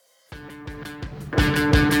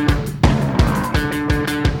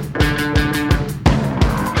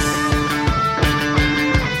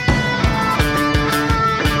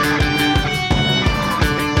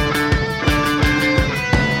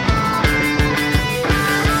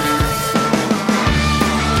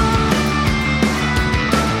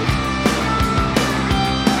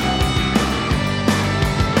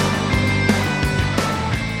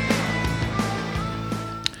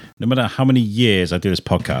matter how many years I do this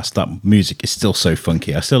podcast, that music is still so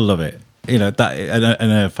funky. I still love it. You know, that,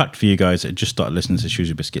 and a fact for you guys that just started listening to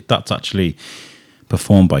Shrewsbury Biscuit, that's actually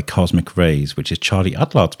performed by Cosmic Rays, which is Charlie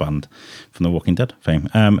Adlard's band from The Walking Dead fame.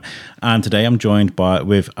 And today I'm joined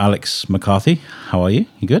with Alex McCarthy. How are you?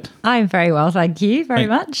 You good? I'm very well, thank you very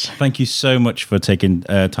much. Thank you so much for taking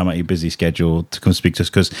time out of your busy schedule to come speak to us,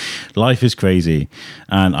 because life is crazy,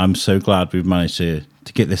 and I'm so glad we've managed to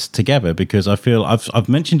get this together, because I feel I've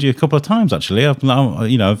mentioned you a couple of times actually.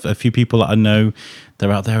 I've a few people that I know,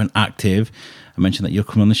 they're out there and active. I mentioned that you're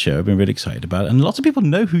coming on the show. I've been really excited about it. And lots of people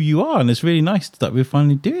know who you are. And it's really nice that we're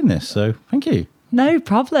finally doing this. So thank you. No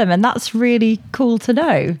problem. And that's really cool to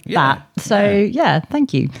know that. So yeah,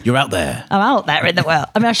 thank you. You're out there. I'm out there in the world.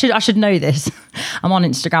 I mean, I should know this. I'm on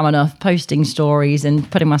Instagram enough, posting stories and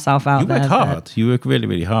putting myself out there. You work hard. You work really,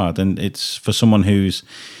 really hard. And it's for someone who's,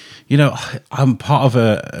 you know, I'm part of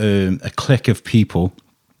a clique of people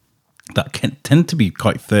that can tend to be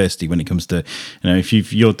quite thirsty when it comes to, you know, if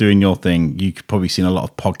you're doing your thing, you've probably seen a lot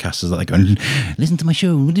of podcasters that are going, listen to my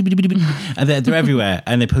show, and they're everywhere,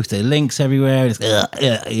 and they post their links everywhere. It's,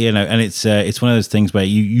 you know, and it's one of those things where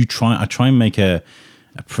I try and make a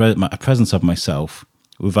presence of myself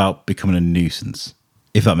without becoming a nuisance,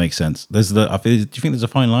 if that makes sense. Do you think there's a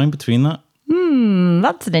fine line between that?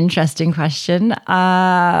 That's an interesting question.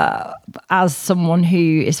 As someone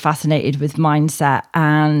who is fascinated with mindset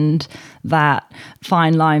and that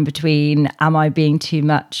fine line between am I being too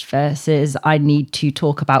much versus I need to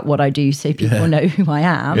talk about what I do so people know who I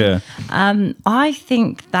am. I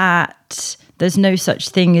think that there's no such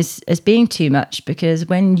thing as being too much, because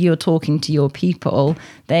when you're talking to your people,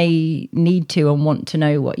 they need to and want to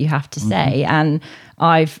know what you have to say. And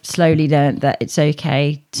I've slowly learned that it's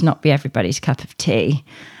okay to not be everybody's cup of tea.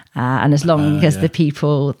 And as long as the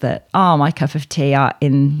people that are my cup of tea are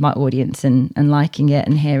in my audience and liking it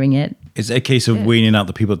and hearing it. It's a case of weaning out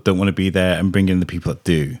the people that don't want to be there and bringing in the people that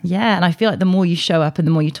do. Yeah, and I feel like the more you show up and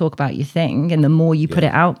the more you talk about your thing and the more you put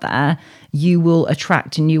it out there, you will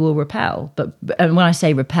attract and you will repel. And when I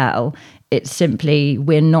say repel, it's simply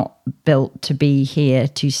we're not built to be here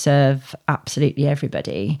to serve absolutely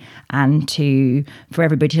everybody and for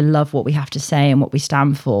everybody to love what we have to say and what we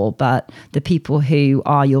stand for. But the people who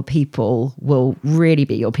are your people will really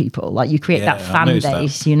be your people. Like you create that fan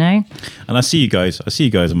base, you know? And I see you guys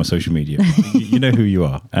on my social media. You know who you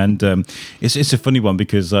are. And it's a funny one,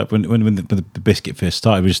 because when the Biscuit first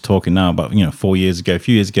started, we were just talking now about, you know, a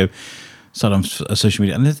few years ago, started on social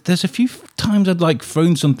media, and there's a few times I'd like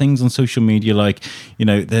thrown some things on social media, like, you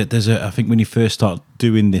know, I think when you first start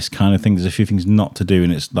doing this kind of thing, there's a few things not to do,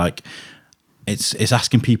 and it's like it's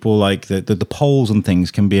asking people, like the polls and things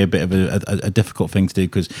can be a bit of a difficult thing to do,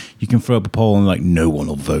 because you can throw up a poll and like no one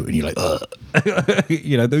will vote, and you're like, ugh.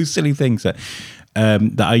 You know, those silly things that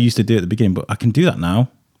I used to do at the beginning, but I can do that now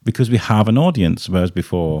because we have an audience, whereas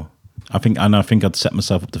before I think I'd set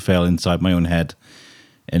myself up to fail inside my own head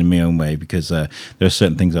in my own way, because there are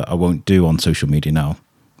certain things that I won't do on social media now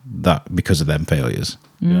because of them failures.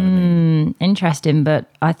 You know what I mean? Interesting, but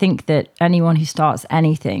I think that anyone who starts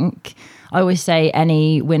anything, I always say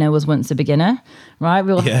any winner was once a beginner, right?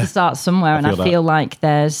 We'll have to start somewhere, and I feel like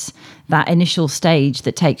there's that initial stage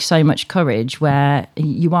that takes so much courage, where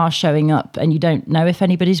you are showing up and you don't know if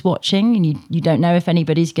anybody's watching, and you don't know if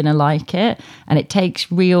anybody's going to like it, and it takes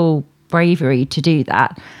real bravery to do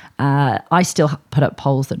that. I still put up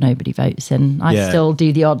polls that nobody votes in. I still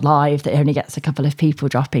do the odd live that only gets a couple of people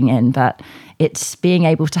dropping in, but it's being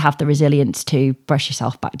able to have the resilience to brush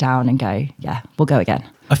yourself back down and go, yeah, we'll go again.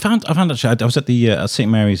 I found actually, I was at the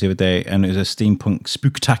St. Mary's the other day, and it was a steampunk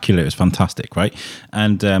spooktacular. It was fantastic, right?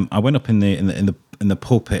 And I went up in the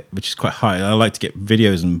pulpit, which is quite high. I like to get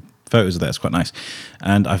videos and photos of that. It's quite nice.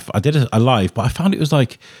 And I did a live, but I found it was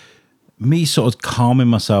like me sort of calming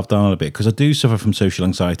myself down a little bit, because I do suffer from social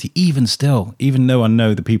anxiety. Even though I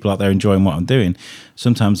know the people out there enjoying what I'm doing,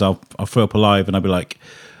 sometimes I'll throw up a live and I'll be like,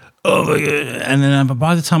 oh my God. And then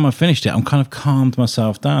by the time I finished it, I'm kind of calmed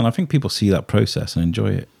myself down. I think people see that process and enjoy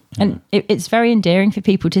it. And it's very endearing for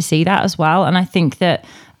people to see that as well. And I think that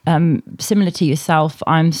similar to yourself,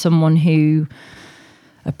 I'm someone who,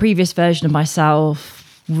 a previous version of myself,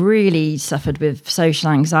 really suffered with social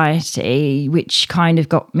anxiety, which kind of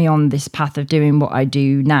got me on this path of doing what I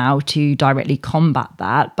do now to directly combat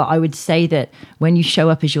that. But I would say that when you show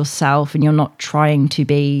up as yourself and you're not trying to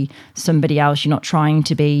be somebody else, you're not trying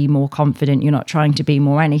to be more confident, you're not trying to be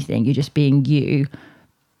more anything, you're just being you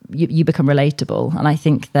become relatable. And I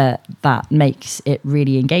think that makes it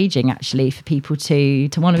really engaging, actually, for people to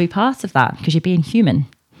want to be part of that, because you're being human.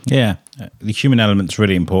 Yeah. The human element's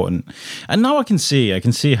really important. And now I can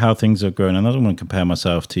see how things are growing. And I don't want to compare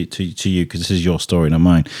myself to you, because this is your story, not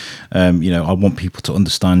mine. I want people to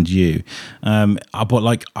understand you. But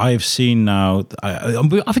like I've seen now,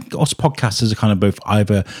 I think us podcasters are kind of both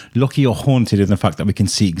either lucky or haunted in the fact that we can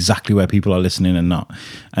see exactly where people are listening and not.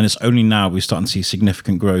 And it's only now we're starting to see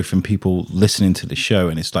significant growth in people listening to the show.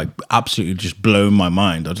 And it's like absolutely just blown my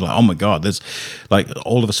mind. I was like, oh my God, there's like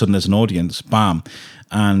all of a sudden there's an audience, bam.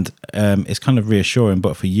 And it's kind of reassuring,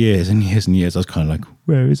 but for years and years and years, I was kind of like,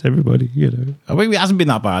 where is everybody? I mean, it hasn't been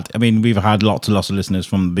that bad. I mean, we've had lots of listeners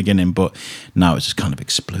from the beginning, but now it's just kind of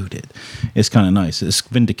exploded. It's kind of nice. It's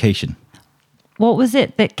vindication. What was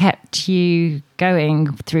it that kept you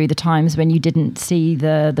going through the times when you didn't see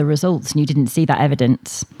the results and you didn't see that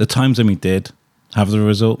evidence? The times when we did have the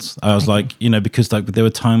results, I was like, because like there were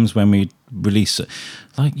times when we release,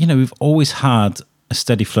 like, we've always had a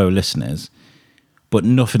steady flow of listeners, but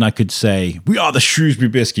nothing I could say, we are the Shrewsbury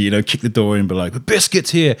Biscuit, kick the door in and be like,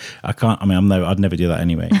 Biscuit's here. I'd never do that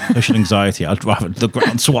anyway. Social anxiety, I'd rather the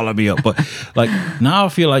ground swallow me up. But like now I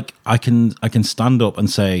feel like I can stand up and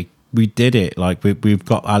say, we did it. Like we've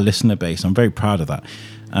got our listener base. I'm very proud of that.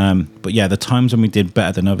 But yeah, the times when we did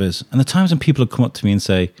better than others, and the times when people would come up to me and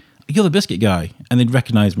say, you're the Biscuit guy, and they'd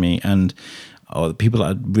recognize me, and the people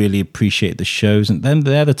that really appreciate the shows, and then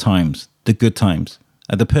they're the times, the good times.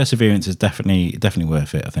 The perseverance is definitely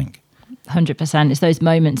worth it, I think. 100%. It's those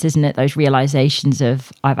moments, isn't it? Those realizations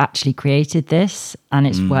of, I've actually created this and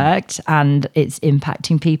it's worked and it's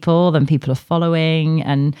impacting people, then people are following.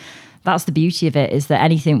 And that's the beauty of it, is that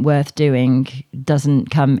anything worth doing doesn't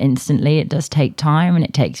come instantly. It does take time and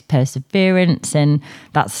it takes perseverance, and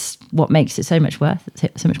that's what makes it so much more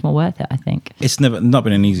worth it, I think. It's not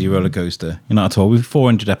been an easy roller coaster, not at all. We're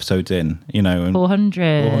 400 episodes in, and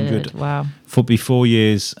 400. Wow. For 4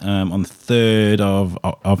 years, on the 3rd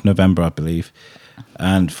of November, I believe,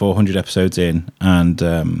 and 400 episodes in, and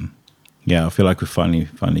I feel like we're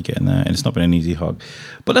finally getting there, and it's not been an easy hog.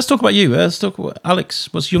 But let's talk about you. Let's talk about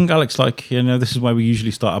Alex. What's young Alex like? This is why we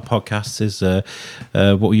usually start our podcasts. Is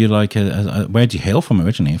what were you like? Where did you hail from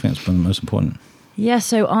originally? I think that's the most important. Yeah,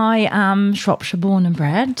 so I am Shropshire born and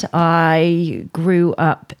bred. I grew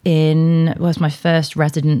up my first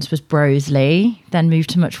residence was Broseley, then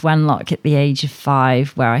moved to Much Wenlock at the age of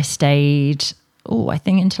 5, where I stayed, I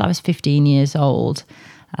think until I was 15 years old.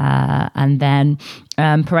 And then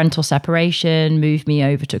parental separation moved me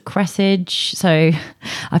over to Cressidge. So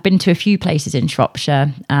I've been to a few places in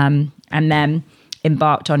Shropshire, and then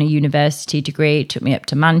embarked on a university degree. It took me up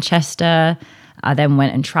to Manchester. I then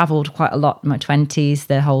went and travelled quite a lot in my 20s.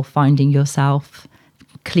 The whole finding yourself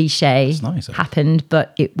cliche happened,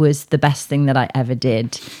 but it was the best thing that I ever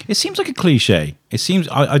did. It seems like a cliche. It seems,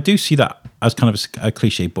 I do see that as kind of a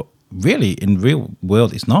cliche, but really in real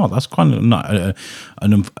world it's not. That's kind of not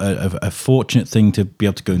a fortunate thing to be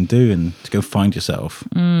able to go and do, and to go find yourself.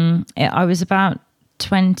 I was about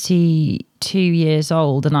 22 years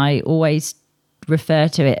old, and I always refer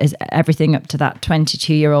to it as everything up to that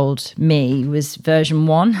 22-year-old me was version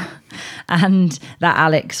 1, and that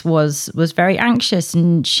Alex was very anxious,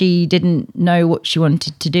 and she didn't know what she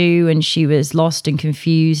wanted to do, and she was lost and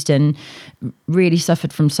confused and really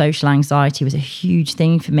suffered from social anxiety. It was a huge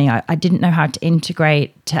thing for me. I didn't know how to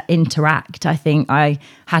interact. I think I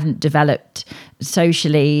hadn't developed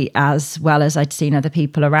socially as well as I'd seen other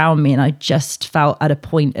people around me, and I just felt at a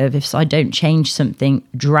point of, if I don't change something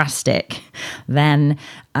drastic, then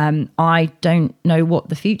I don't know what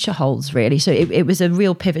the future holds, really. So it was a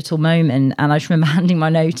real pivotal moment, and I just remember handing my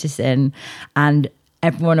notice in, and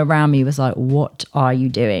everyone around me was like, what are you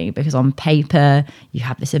doing? Because on paper, you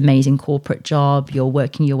have this amazing corporate job, you're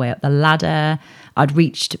working your way up the ladder. I'd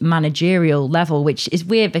reached managerial level, which is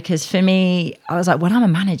weird because for me, I was like, when I'm a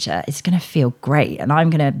manager, it's going to feel great and I'm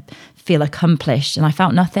going to feel accomplished. And I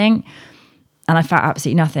felt nothing, and I felt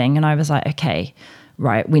absolutely nothing. And I was like, okay,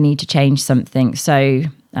 right, we need to change something. So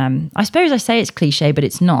I suppose I say it's cliche, but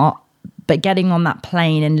it's not. But getting on that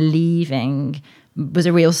plane and leaving was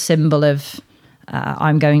a real symbol of,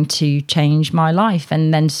 I'm going to change my life.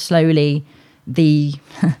 And then slowly the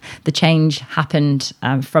change happened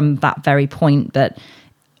from that very point. But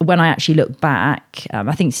when I actually look back,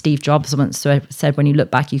 I think Steve Jobs once said, when you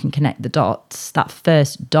look back, you can connect the dots. That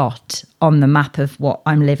first dot on the map of what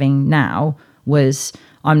I'm living now was,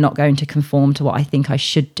 I'm not going to conform to what I think I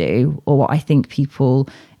should do or what I think people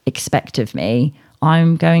expect of me.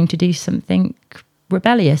 I'm going to do something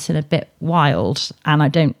rebellious and a bit wild, and I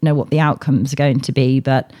don't know what the outcomes are going to be,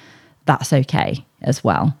 but that's okay as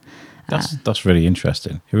well. That's really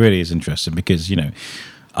interesting. It really is interesting because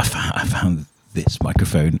I found this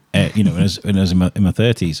microphone, when I was in my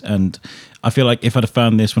 30s. And I feel like if I'd have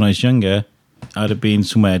found this when I was younger, I'd have been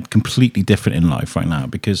somewhere completely different in life right now,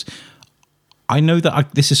 because I know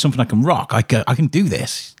that this is something I can rock. I can do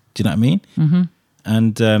this. Do you know what I mean? Mm-hmm.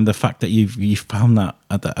 And the fact that you've found that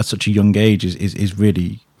at such a young age is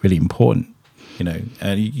really, really important,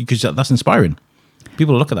 because that's inspiring.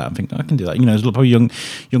 People look at that and think, I can do that. There's a lot of young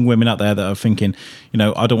women out there that are thinking,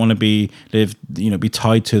 I don't want to be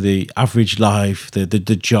tied to the average life, the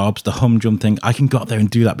jobs, the humdrum thing. I can go out there and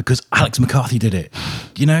do that because Alex McCarthy did it.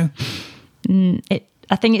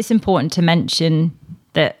 I think it's important to mention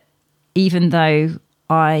that even though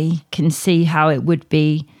I can see how it would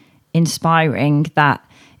be inspiring, that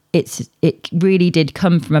it really did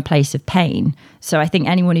come from a place of pain. So I think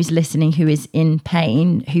anyone who's listening who is in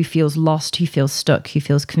pain, who feels lost, who feels stuck, who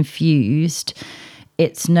feels confused,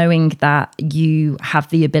 it's knowing that you have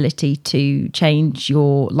the ability to change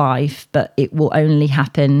your life, but it will only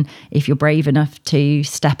happen if you're brave enough to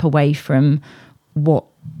step away from what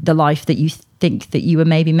the life that you think that you were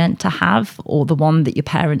maybe meant to have, or the one that your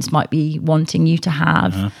parents might be wanting you to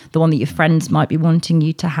have, the one that your friends might be wanting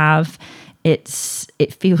you to have. It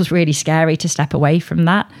feels really scary to step away from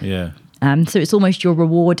that. Yeah. So it's almost you're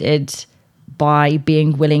rewarded by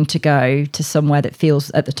being willing to go to somewhere that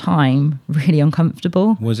feels at the time really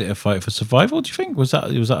uncomfortable. Was it a fight for survival, do you think? Was that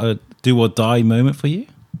a do or die moment for you?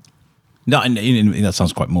 No, that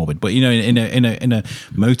sounds quite morbid, but in a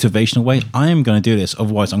motivational way, I am going to do this,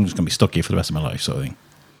 otherwise I'm just going to be stuck here for the rest of my life, sort of thing.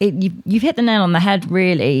 You've hit the nail on the head,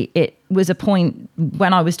 really. It was a point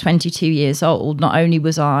when I was 22 years old. Not only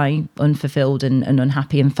was I unfulfilled and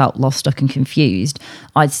unhappy and felt lost, stuck and confused,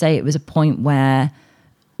 I'd say it was a point where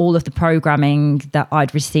all of the programming that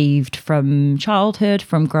I'd received from childhood,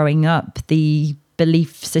 from growing up, the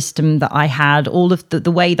belief system that I had, all of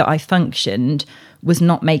the way that I functioned was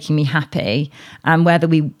not making me happy. And whether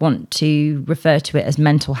we want to refer to it as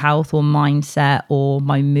mental health or mindset or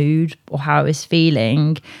my mood or how I was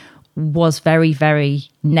feeling was very, very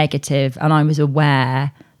negative. And I was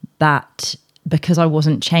aware that because I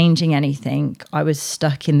wasn't changing anything, I was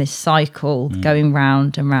stuck in this cycle going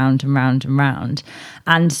round and round and round and round.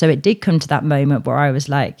 And so it did come to that moment where I was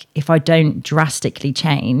like, if I don't drastically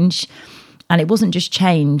change, and it wasn't just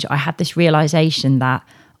change, I had this realization that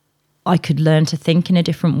I could learn to think in a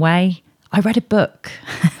different way. I read a book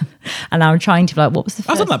and now I'm trying to be like, what was the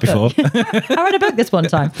first I've done that before. I read a book this one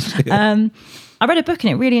time. I read a book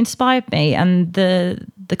and it really inspired me. And the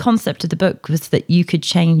concept of the book was that you could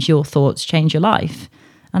change your thoughts, change your life.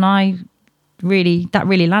 And that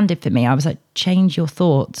really landed for me. I was like, change your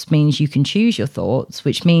thoughts means you can choose your thoughts,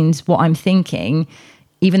 which means what I'm thinking,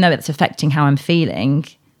 even though it's affecting how I'm feeling,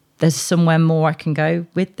 there's somewhere more I can go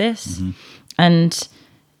with this. Mm-hmm. And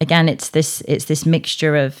again, it's this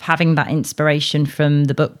mixture of having that inspiration from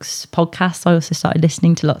the books, podcasts. I also started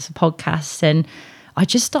listening to lots of podcasts, and I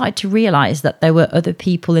just started to realize that there were other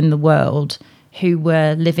people in the world who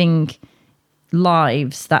were living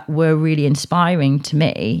lives that were really inspiring to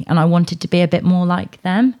me, and I wanted to be a bit more like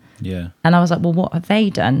them. Yeah. And I was like, well, what have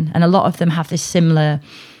they done? And a lot of them have this similar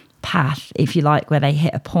path, if you like, where they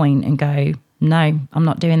hit a point and go, no, I'm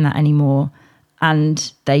not doing that anymore.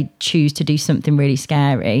 And they choose to do something really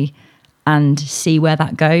scary and see where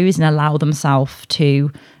that goes and allow themselves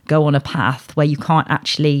to go on a path where you can't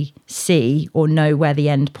actually see or know where the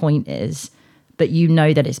end point is, but you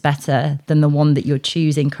know that it's better than the one that you're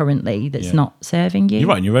choosing currently that's not serving you. You're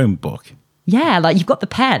writing your own book. Yeah, like you've got the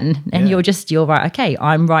pen and you're right, okay,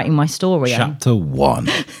 I'm writing my story. Chapter 1.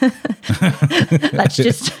 Let's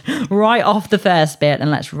just write off the first bit and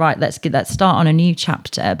let's start on a new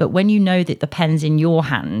chapter. But when you know that the pen's in your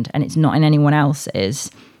hand and it's not in anyone else's,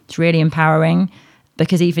 it's really empowering,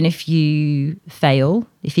 because even if you fail,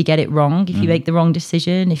 if you get it wrong, if you make the wrong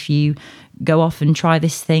decision, if you go off and try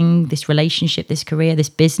this thing, this relationship, this career, this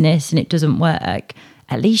business, and it doesn't work,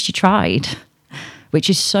 at least you tried. Which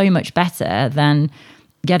is so much better than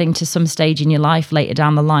getting to some stage in your life later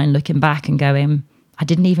down the line, looking back and going, I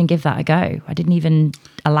didn't even give that a go. I didn't even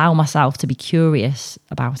allow myself to be curious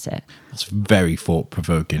about it. That's very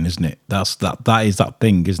thought-provoking, isn't it? That is that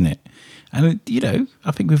thing, isn't it? And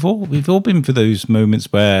I think we've all been for those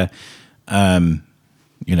moments where, why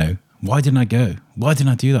didn't I go? Why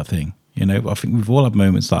didn't I do that thing? I think we've all had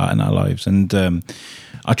moments like that in our lives, and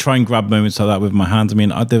I try and grab moments like that with my hands. I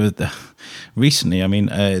mean, recently, I mean,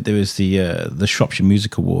 there was the Shropshire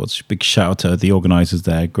Music Awards. Big shout out to the organisers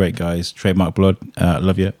there. Great guys. Trademark Blood.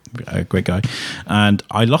 Love you. Great guy. And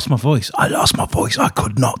I lost my voice. I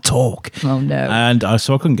could not talk. Oh, no. And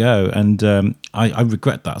so I couldn't go. And I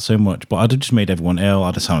regret that so much. But I'd have just made everyone ill.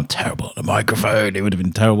 I'd have sounded terrible on the microphone. It would have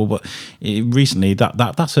been terrible. But recently,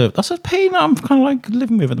 that's a pain that I'm kind of like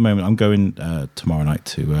living with at the moment. I'm going tomorrow night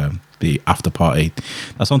to the after party.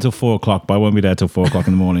 That's until 4:00, but I won't be there till 4:00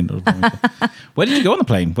 in the morning. Where did you go on the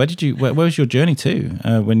plane? Where was your journey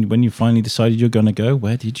to? When you finally decided you're going to go,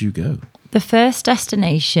 where did you go? The first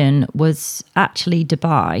destination was actually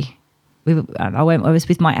Dubai. I was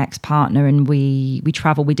with my ex-partner, and we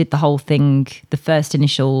travelled. We did the whole thing, the first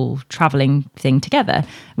initial travelling thing together,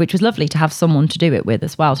 which was lovely to have someone to do it with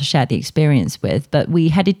as well, to share the experience with. But we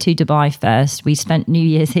headed to Dubai first. We spent New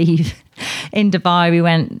Year's Eve in Dubai. We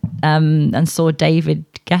went and saw David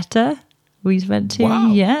Guetta. We went to,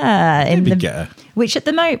 David Guetta. Which at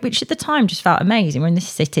the time just felt amazing. We're in this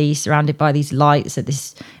city surrounded by these lights at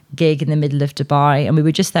this gig in the middle of Dubai, and we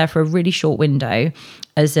were just there for a really short window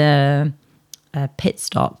as a pit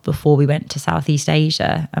stop before we went to Southeast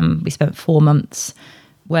Asia. We spent 4 months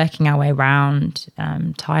working our way around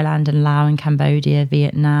Thailand and Laos and Cambodia,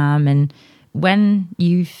 Vietnam, and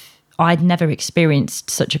I'd never experienced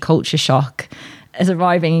such a culture shock as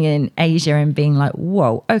arriving in Asia and being like,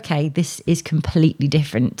 whoa, okay, this is completely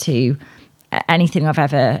different to anything I've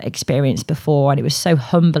ever experienced before. And it was so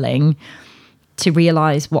humbling to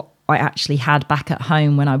realize what I actually had back at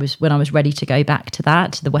home when I was ready to go back to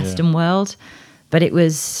the Western world. But it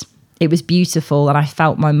was beautiful, and I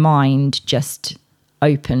felt my mind just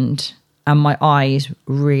opened and my eyes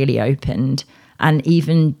really opened, and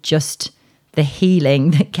even just the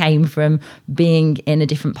healing that came from being in a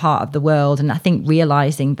different part of the world. And I think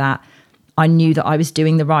realizing that I knew that I was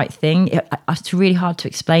doing the right thing. It's really hard to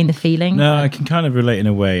explain the feeling. No, I can kind of relate in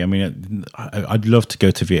a way. I mean, I'd love to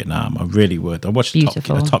go to Vietnam. I really would. I watched a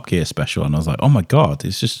Top Gear special, and I was like, oh my God,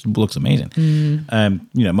 it just looks amazing.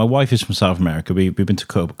 My wife is from South America. We've been to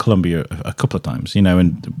Colombia a couple of times, and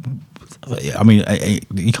I mean,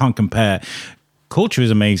 you can't compare. Culture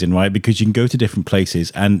is amazing, right? Because you can go to different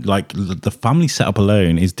places, and like the family setup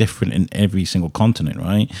alone is different in every single continent,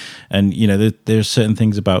 right? And there's certain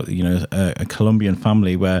things about a Colombian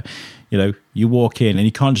family where you walk in and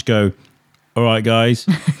you can't just go, all right guys.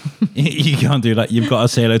 You can't do that. You've got to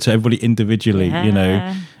say hello to everybody individually.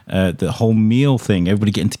 The whole meal thing,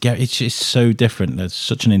 everybody getting together, it's just so different. There's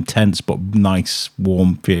such an intense but nice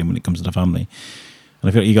warm feeling when it comes to the family, and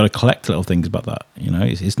I feel like you got to collect little things about that.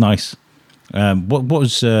 It's nice.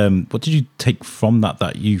 What did you take from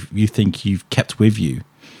that you think you've kept with you,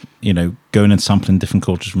 going and sampling different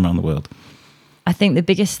cultures from around the world? I think the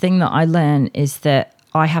biggest thing that I learn is that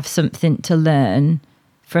I have something to learn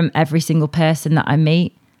from every single person that I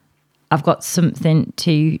meet. I've got something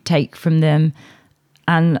to take from them,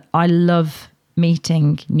 and I love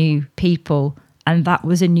meeting new people. And that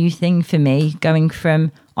was a new thing for me, going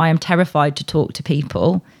from I am terrified to talk to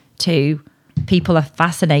people to people are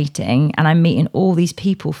fascinating, and I'm meeting all these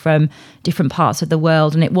people from different parts of the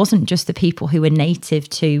world. And it wasn't just the people who were native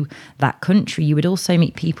to that country. You would also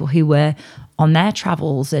meet people who were on their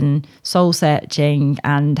travels and soul searching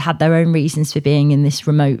and had their own reasons for being in this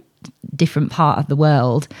remote, different part of the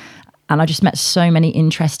world. And I just met so many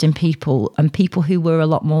interesting people, and people who were a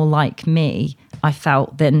lot more like me, I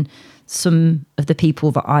felt, than some of the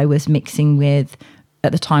people that I was mixing with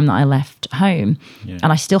at the time that I left home. Yeah.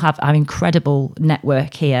 And I still have an incredible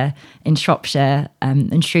network here in Shropshire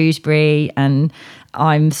and Shrewsbury, and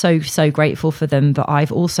I'm so grateful for them. But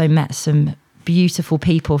I've also met some beautiful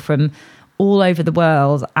people from all over the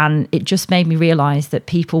world, and it just made me realise that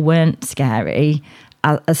people weren't scary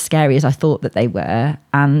as I thought that they were.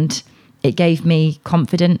 And it gave me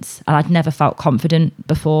confidence, and I'd never felt confident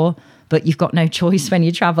before. But you've got no choice when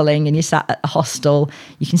you're travelling and you're sat at a hostel.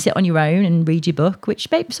 You can sit on your own and read your book, which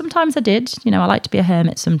sometimes I did. I like to be a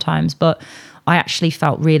hermit sometimes, but I actually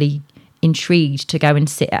felt really intrigued to go and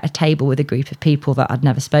sit at a table with a group of people that I'd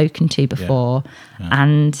never spoken to before. Yeah. Yeah.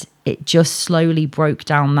 And it just slowly broke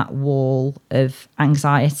down that wall of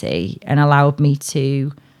anxiety and allowed me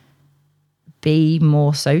to be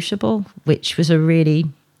more sociable, which was a really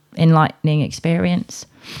enlightening experience.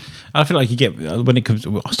 I feel like you get, when it comes, I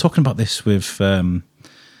was talking about this with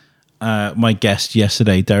my guest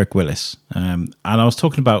yesterday, Derek Willis, and I was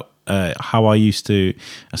talking about how I used to.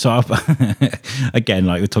 So again,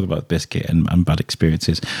 like we're talking about Biscuit and bad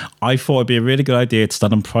experiences. I thought it'd be a really good idea to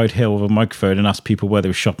stand on Pride Hill with a microphone and ask people where they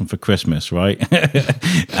were shopping for Christmas, right?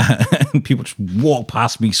 And people just walked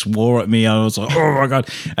past me, swore at me. I was like, oh my God.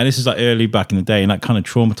 And this is like early back in the day, and that kind of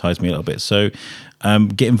traumatized me a little bit. So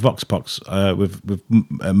getting Vox Pops with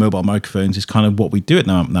mobile microphones is kind of what we do it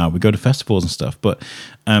now. We go to festivals and stuff, but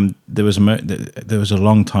there was a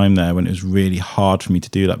long time there when it was really hard for me to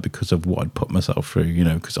do that because of what I'd put myself through, you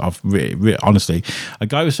know, because I've really, honestly, a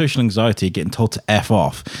guy with social anxiety getting told to F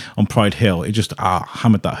off on Pride Hill, it just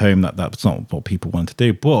hammered that home that that's not what people want to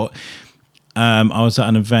do. But I was at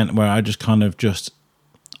an event where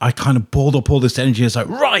I kind of balled up all this energy. It's like,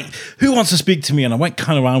 right, who wants to speak to me? And I went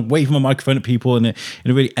kind of around waving my microphone at people in a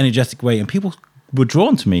really energetic way. And people were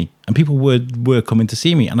drawn to me and people were coming to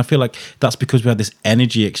see me. And I feel like that's because we had this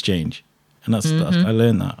energy exchange. And that's I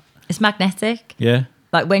learned that. It's magnetic. Yeah.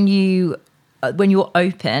 Like when you're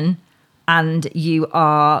open and you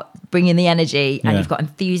are bringing the energy and you've got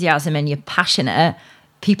enthusiasm and you're passionate,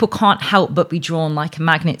 people can't help but be drawn like a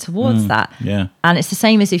magnet towards that. Yeah. And it's the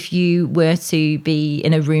same as if you were to be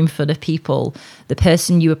in a room full of people, the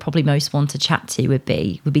person you would probably most want to chat to would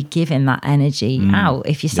be giving that energy out.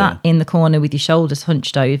 If you sat in the corner with your shoulders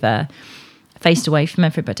hunched over, faced away from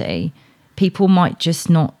everybody, people might just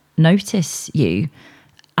not notice you.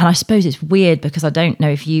 And I suppose it's weird because I don't know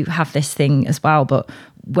if you have this thing as well, but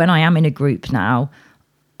when I am in a group now,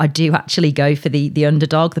 I do actually go for the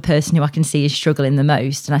underdog, the person who I can see is struggling the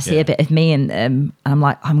most. And I see a bit of me in them and I'm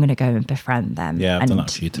like, I'm going to go and befriend them. Yeah, I've done that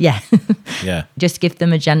for you too. Yeah. Yeah. Just give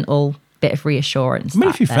them a gentle bit of reassurance. I mean,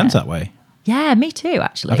 a few friends that way. Yeah, me too,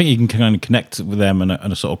 actually. I think you can kind of connect with them on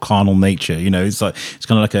a sort of carnal nature. You know, it's kind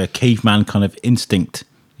of like a caveman kind of instinct.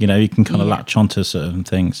 You know, you can kind of latch onto certain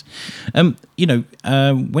things. You know,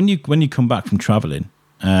 when you come back from traveling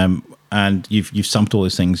and you've stumped all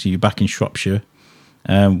these things, you're back in Shropshire.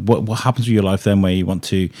 What happens with your life then where you want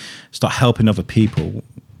to start helping other people?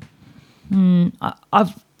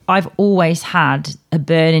 I've always had a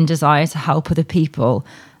burning desire to help other people,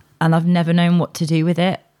 and I've never known what to do with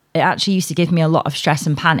it. It actually used to give me a lot of stress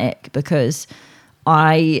and panic because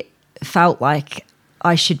I felt like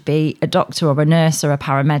I should be a doctor or a nurse or a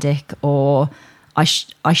paramedic, or I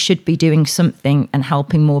should be doing something and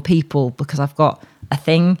helping more people because I've got a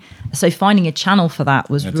thing. So finding a channel for that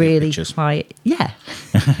was really quite,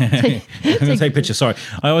 I'm going to take pictures. Sorry,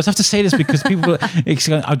 I always have to say this because people.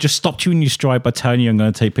 I just stopped you in your stride by telling you I'm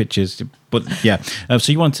going to take pictures. But yeah,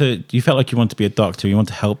 so you felt like you want to be a doctor. You want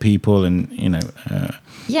to help people, and you know.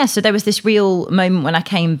 Yeah. So there was this real moment when I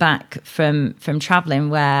came back from traveling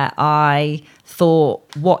where I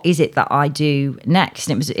thought, what is it that I do next?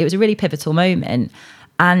 And it was a really pivotal moment.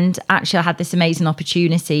 And actually, I had this amazing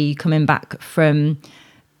opportunity coming back from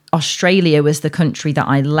Australia was the country that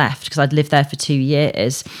I left because I'd lived there for 2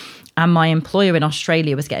 years. And my employer in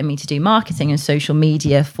Australia was getting me to do marketing and social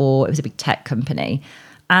media it was a big tech company.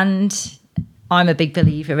 And I'm a big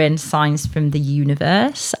believer in signs from the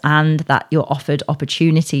universe and that you're offered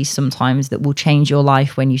opportunities sometimes that will change your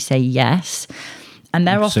life when you say yes. And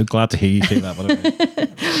I'm so glad to hear you say that, by the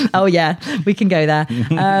way. Oh, yeah, we can go there.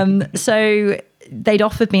 So they'd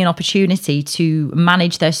offered me an opportunity to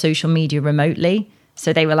manage their social media remotely.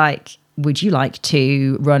 So they were like, would you like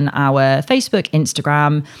to run our Facebook,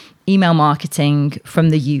 Instagram, email marketing from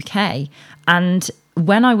the UK? And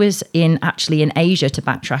when I was in Asia, to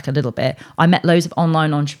backtrack a little bit, I met loads of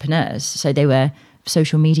online entrepreneurs. So they were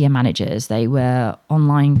social media managers, they were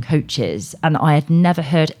online coaches, and I had never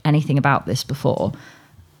heard anything about this before.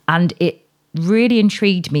 And it really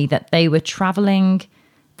intrigued me that they were traveling.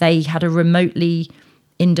 They had a remotely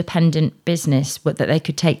independent business that they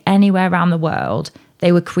could take anywhere around the world.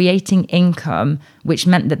 They were creating income, which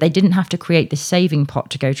meant that they didn't have to create this saving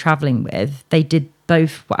pot to go traveling with. They did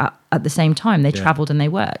both at the same time. They traveled and they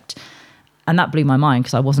worked. And that blew my mind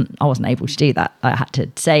because I wasn't able to do that. I had to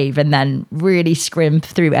save and then really scrimp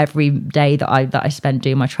through every day that I spent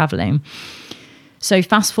doing my traveling. So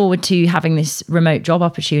fast forward to having this remote job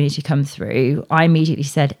opportunity come through, I immediately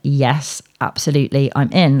said, yes, absolutely,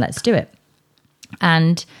 I'm in, let's do it.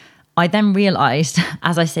 And I then realized,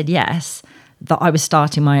 as I said yes, that I was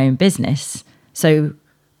starting my own business. So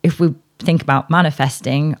if we think about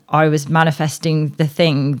manifesting, I was manifesting the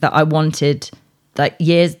thing that I wanted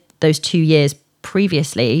those 2 years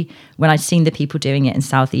previously when I'd seen the people doing it in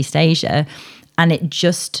Southeast Asia. And it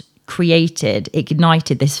just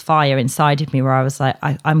ignited this fire inside of me where I was like,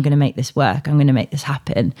 I'm going to make this work. I'm going to make this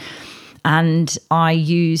happen. And I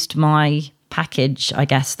used my package, I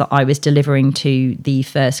guess, that I was delivering to the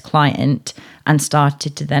first client, and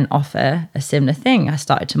started to then offer a similar thing. I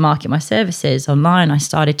started to market my services online. I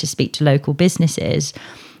started to speak to local businesses,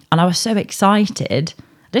 and I was so excited.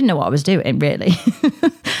 I didn't know what I was doing, really.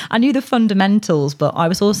 I knew the fundamentals, but I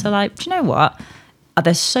was also like, do you know what?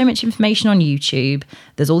 There's so much information on YouTube.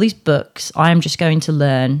 There's all these books. I am just going to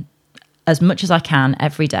learn as much as I can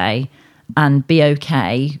every day and be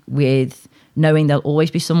okay with knowing there'll always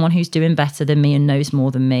be someone who's doing better than me and knows more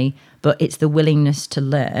than me. But it's the willingness to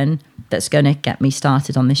learn that's going to get me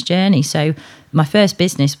started on this journey. So my first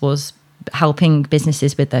business was helping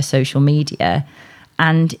businesses with their social media.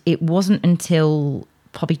 And it wasn't until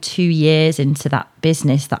probably 2 years into that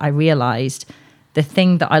business that I realized the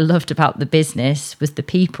thing that I loved about the business was the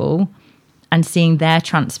people, and seeing their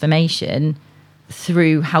transformation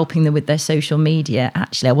through helping them with their social media.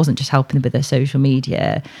 Actually, I wasn't just helping them with their social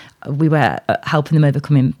media. We were helping them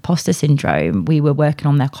overcome imposter syndrome. We were working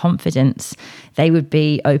on their confidence. They would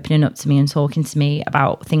be opening up to me and talking to me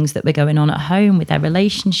about things that were going on at home with their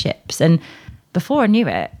relationships. And before I knew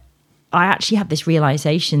it, I actually had this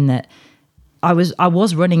realization that I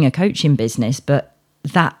was running a coaching business, but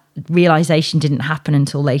that realization didn't happen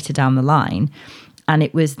until later down the line. And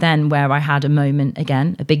it was then where I had a moment,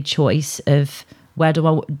 again, a big choice of where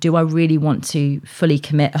do I really want to fully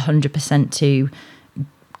commit 100% to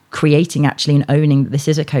creating actually and owning that this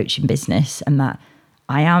is a coaching business, and that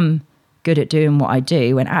I am good at doing what I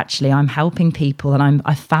do, and actually I'm helping people, and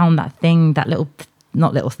I found that thing, that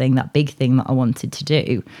that big thing that I wanted to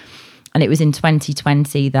do. And it was in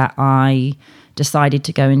 2020 that I decided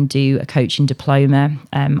to go and do a coaching diploma.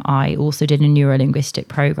 I also did a neuro-linguistic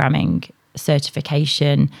programming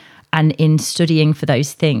certification. And in studying for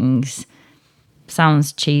those things,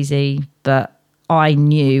 sounds cheesy, but I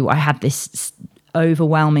knew I had this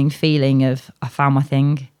overwhelming feeling of I found my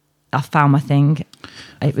thing.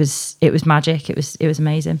 It was magic. It was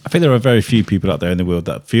amazing. I think there are very few people out there in the world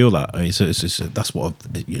that feel that. That's what,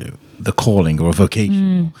 the calling or a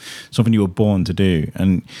vocation, something you were born to do.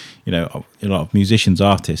 And a lot of musicians,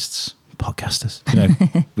 artists, podcasters,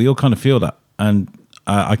 we all kind of feel that, and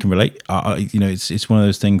I can relate. It's one of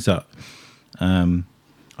those things that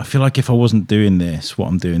I feel like if I wasn't doing this, what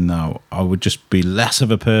I'm doing now, I would just be less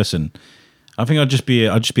of a person. I think I'd just be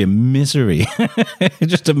a misery,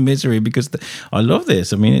 just a misery, because I love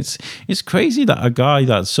this. I mean, it's crazy that a guy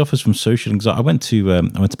that suffers from social anxiety. I went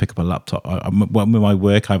to pick up a laptop. With my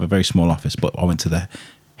work, I have a very small office, but I went to the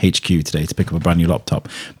HQ today to pick up a brand new laptop.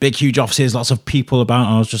 Big, huge offices, lots of people about.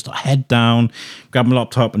 And I was just head down, grab my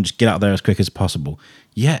laptop, and just get out there as quick as possible.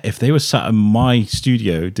 Yeah, if they were sat in my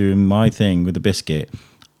studio doing my thing with the Biscuit,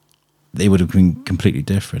 they would have been completely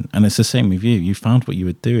different. And it's the same with you. You found what you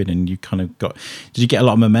were doing, and you kind of got. Did you get a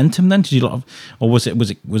lot of momentum then? Or was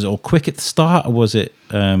it all quick at the start, or was it?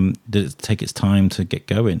 Did it take its time to get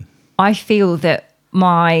going? I feel that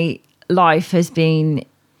my life has been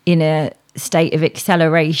in a state of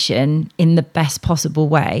acceleration in the best possible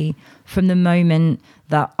way from the moment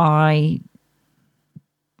that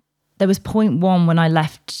there was point one when I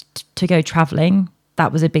left to go traveling.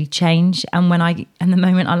 That was a big change. And the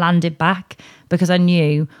moment I landed back, because I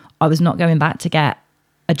knew I was not going back to get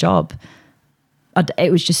a job.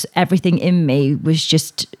 It was just, everything in me was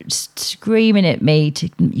just screaming at me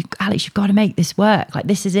Alex, you've got to make this work. Like,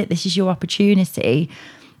 this is it. This is your opportunity.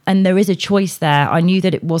 And there is a choice there. I knew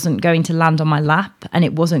that it wasn't going to land on my lap, and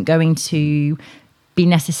it wasn't going to be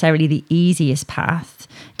necessarily the easiest path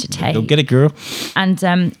to take. Go get it, girl. And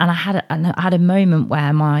I had a moment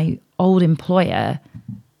where my old employer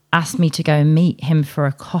asked me to go and meet him for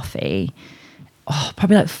a coffee,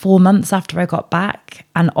 probably like 4 months after I got back,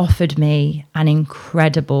 and offered me an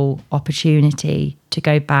incredible opportunity to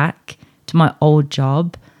go back to my old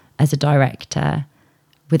job as a director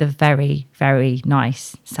with a very, very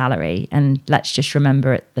nice salary. And let's just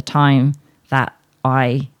remember at the time that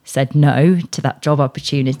I said no to that job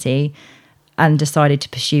opportunity and decided to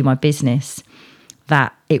pursue my business,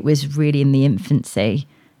 that it was really in the infancy.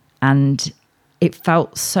 And it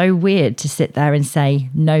felt so weird to sit there and say,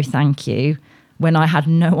 no, thank you, when I had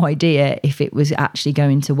no idea if it was actually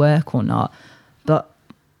going to work or not. But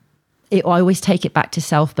I always take it back to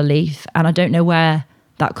self-belief. And I don't know where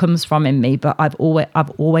that comes from in me, but I've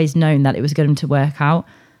always known that it was going to work out.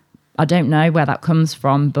 I don't know where that comes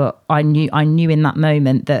from, but I knew in that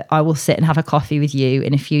moment that I will sit and have a coffee with you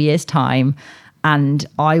in a few years' time, and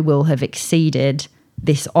I will have exceeded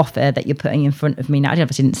this offer that you're putting in front of me now. I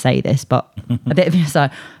obviously didn't say this, but a bit of an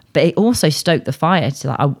aside. But it also stoked the fire to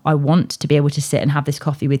like, I want to be able to sit and have this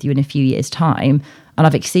coffee with you in a few years' time. And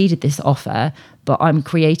I've exceeded this offer, but I'm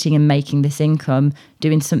creating and making this income,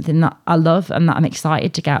 doing something that I love and that I'm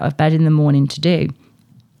excited to get out of bed in the morning to do.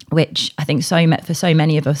 Which I think for so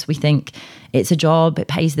many of us, we think it's a job, it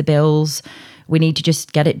pays the bills, we need to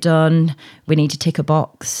just get it done, we need to tick a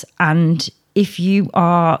box. And if you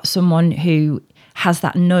are someone who has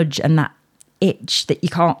that nudge and that itch that you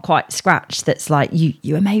can't quite scratch, that's like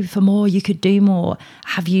you are made for more, you could do more,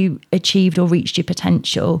 have you achieved or reached your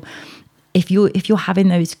potential? If you're having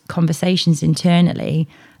those conversations internally,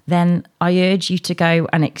 then I urge you to go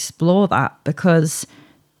and explore that, because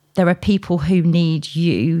there are people who need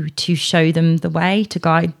you to show them the way, to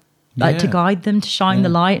guide them, to shine the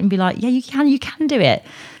light and be like, yeah, you can do it.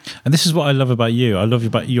 And this is what I love about you. I love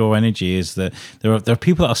about your energy is that there are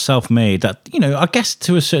people that are self-made that, I guess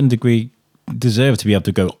to a certain degree deserve to be able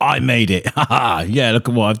to go, I made it. Yeah, look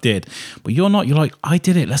at what I've did. But you're not. You're like, I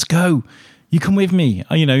did it. Let's go. You come with me.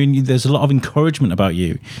 And there's a lot of encouragement about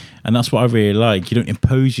you. And that's what I really like. You don't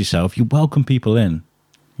impose yourself. You welcome people in.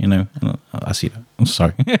 I see that. I'm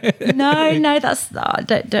sorry. No, that's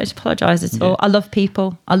don't apologize at all. I love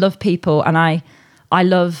people, and I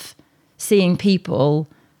love seeing people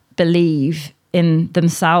believe in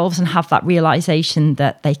themselves and have that realization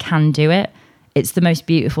that they can do it. It's the most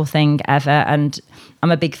beautiful thing ever, and I'm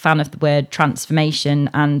a big fan of the word transformation,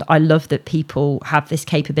 and I love that people have this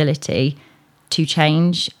capability to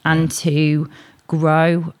change and to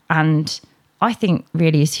grow. And I think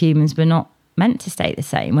really as humans, we're not meant to stay the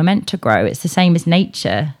same. We're meant to grow. It's the same as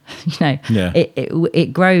nature.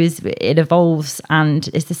 It grows, it evolves, and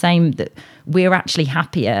it's the same that we're actually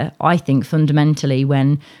happier, I think, fundamentally,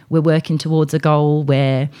 when we're working towards a goal,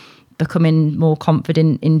 we're becoming more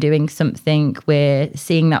confident in doing something, we're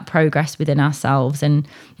seeing that progress within ourselves. And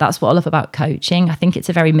that's what I love about coaching. I think it's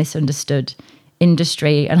a very misunderstood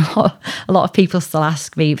industry, and a lot of people still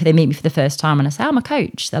ask me, if they meet me for the first time and I say, I'm a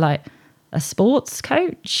coach, they're like, a sports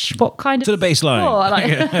coach? What kind of to the baseline?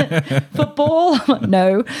 Like, football?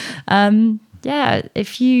 No.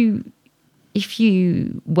 If you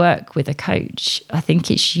work with a coach, I think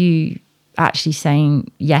it's you actually saying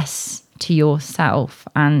yes to yourself,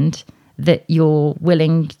 and that you're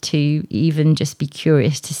willing to even just be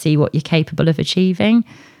curious to see what you're capable of achieving,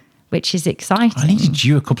 which is exciting. I needed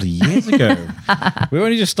you a couple of years ago. We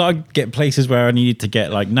only just started getting places where I needed to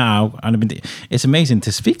get like now. And it's amazing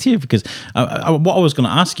to speak to you, because what I was going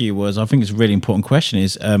to ask you was, I think it's a really important question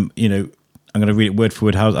is, I'm going to read it word for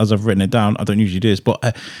word as I've written it down. I don't usually do this,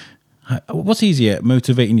 but what's easier,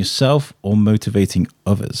 motivating yourself or motivating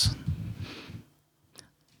others?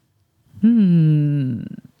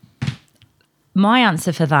 My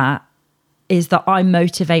answer for that is that I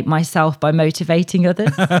motivate myself by motivating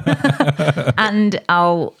others. And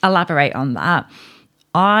I'll elaborate on that.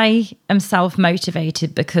 I am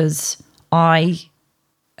self-motivated because I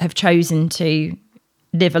have chosen to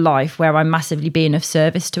live a life where I'm massively being of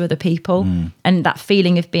service to other people. And that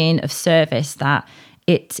feeling of being of service, that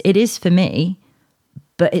it is for me,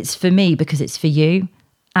 but it's for me because it's for you.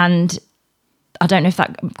 And I don't know if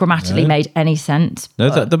that grammatically made any sense. No,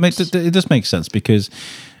 it does make sense, because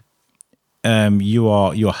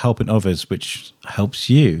you're helping others, which helps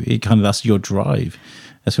you. That's your drive.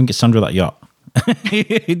 Let's go and get Sandra that yacht. Do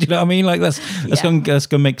you know what I mean? Like let's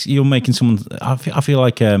go make, you're making someone. I feel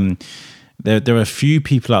like there are a few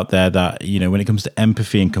people out there that, when it comes to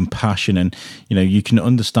empathy and compassion, and you can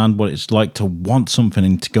understand what it's like to want something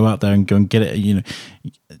and to go out there and go and get it.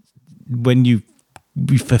 When you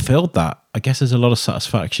fulfilled that, I guess there's a lot of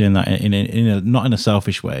satisfaction in that, in a not in a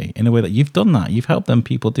selfish way, in a way that you've done that, you've helped them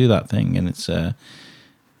people do that thing, and it's I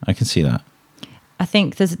can see that. I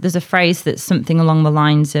think there's a phrase that's something along the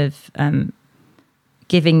lines of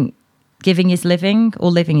giving is living,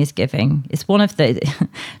 or living is giving. It's one of the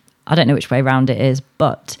I don't know which way around it is,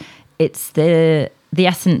 but it's the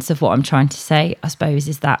essence of what I'm trying to say, I suppose,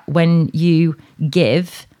 is that when you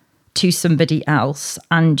give to somebody else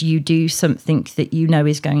and you do something that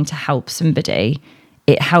is going to help somebody,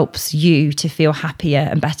 it helps you to feel happier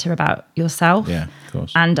and better about yourself. Yeah, of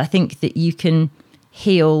course. And I think that you can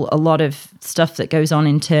heal a lot of stuff that goes on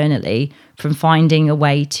internally from finding a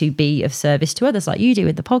way to be of service to others, like you do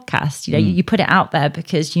with the podcast. You put it out there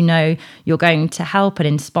because you're going to help and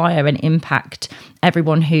inspire and impact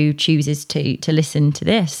everyone who chooses to listen to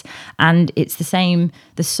this. And it's the same.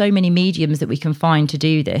 There's so many mediums that we can find to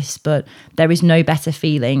do this, but there is no better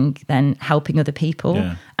feeling than helping other people.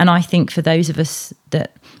 Yeah. And I think for those of us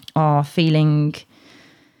that are feeling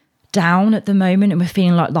down at the moment and we're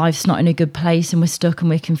feeling like life's not in a good place and we're stuck and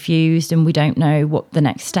we're confused and we don't know what the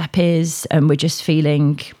next step is and we're just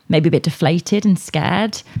feeling maybe a bit deflated and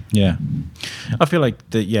scared. Yeah. I feel like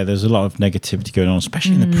there's a lot of negativity going on,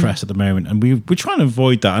 especially in the press at the moment, and we're trying to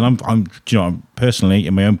avoid that. And I'm personally,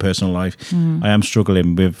 in my own personal life, I am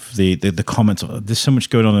struggling with the comments. There's so much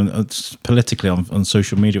going on politically on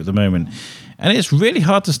social media at the moment, and it's really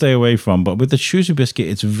hard to stay away from. But with the Shrewsbury Biscuit,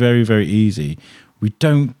 it's very, very easy. We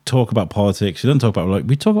don't talk about politics. We don't talk about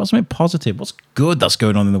we talk about something positive. What's good that's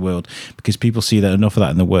going on in the world, because people see that enough of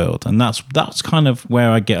that in the world, and that's kind of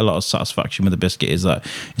where I get a lot of satisfaction with the Biscuit, is that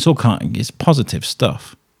it's positive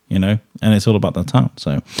stuff, and it's all about the town.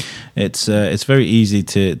 So it's very easy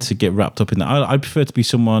to get wrapped up in that. I prefer to be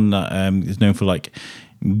someone that is known for like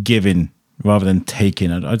giving rather than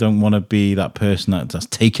taking. I don't want to be that person that's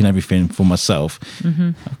taking everything for myself.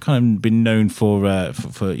 I've kind of been known for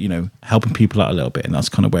helping people out a little bit, and that's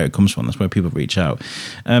kind of where it comes from. That's where people reach out.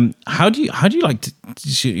 How do you like to?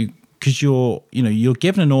 Because you're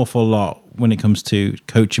given an awful lot when it comes to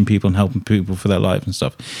coaching people and helping people for their lives and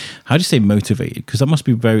stuff. How do you stay motivated? Because that must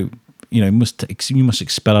be very, you must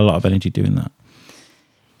expel a lot of energy doing that.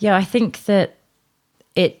 Yeah, I think that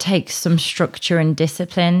it takes some structure and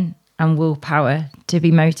discipline and willpower to be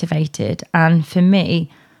motivated. And for me,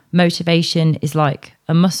 motivation is like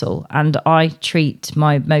a muscle, and I treat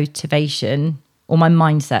my motivation or my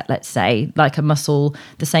mindset, let's say, like a muscle,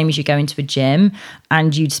 the same as you go into a gym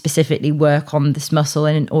and you'd specifically work on this muscle,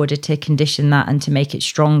 and in order to condition that and to make it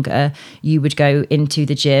stronger, you would go into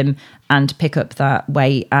the gym and pick up that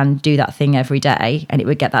weight and do that thing every day, and it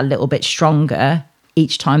would get that little bit stronger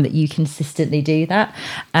each time that you consistently do that.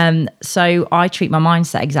 So I treat my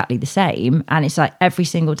mindset exactly the same. And it's like every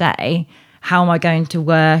single day, how am I going to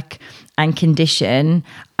work and condition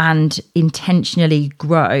and intentionally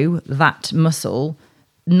grow that muscle?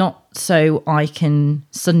 Not so I can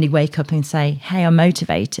suddenly wake up and say, hey, I'm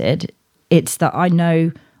motivated. It's that I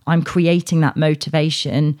know I'm creating that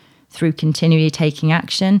motivation through continually taking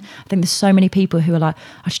action. I think there's so many people who are like,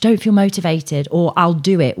 I just don't feel motivated, or I'll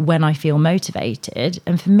do it when I feel motivated.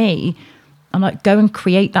 And for me, I'm like, go and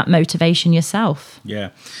create that motivation yourself.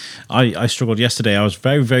 Yeah. I struggled yesterday. I was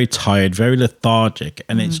very, very tired, very lethargic.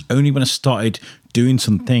 And it's only when I started doing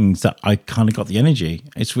some things that I kind of got the energy.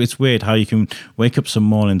 It's weird how you can wake up some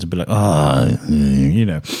mornings and be like,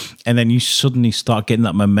 and then you suddenly start getting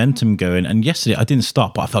that momentum going. And yesterday I didn't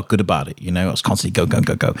stop, but I felt good about it. I was constantly go. I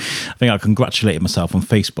think I congratulated myself on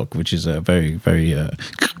Facebook, which is a very, very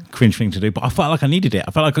cringe thing to do, but I felt like I needed it.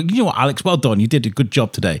 I felt like, what, Alex, well done. You did a good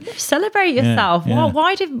job today. Celebrate yourself. Yeah.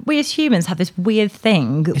 Why did we as humans have this weird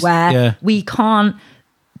thing where we can't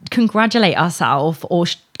congratulate ourselves or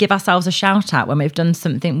give ourselves a shout out when we've done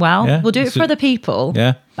something well? We'll do it for other people.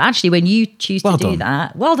 But actually, when you choose to do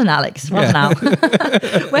that, well done, Alex. Well done, Al.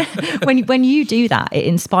 when you do that, it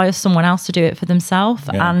inspires someone else to do it for themselves.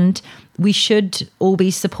 And we should all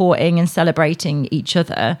be supporting and celebrating each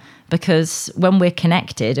other, because when we're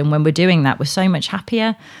connected and when we're doing that, we're so much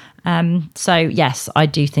happier. So yes, I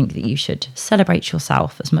do think that you should celebrate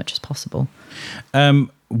yourself as much as possible.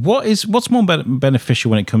 What's more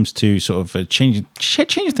beneficial when it comes to sort of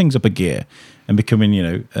changing things up a gear and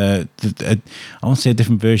becoming, I won't say a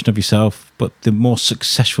different version of yourself, but the more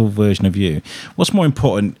successful version of you? What's more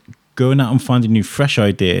important, going out and finding new fresh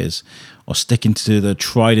ideas, or sticking to the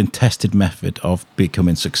tried and tested method of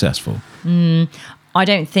becoming successful? I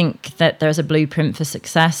don't think that there's a blueprint for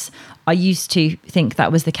success. I used to think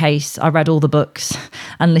that was the case. I read all the books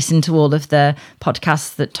and listened to all of the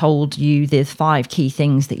podcasts that told you the 5 key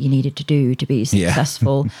things that you needed to do to be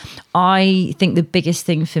successful. I think the biggest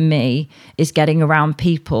thing for me is getting around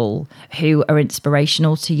people who are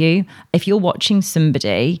inspirational to you. If you're watching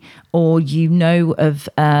somebody, or of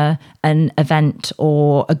an event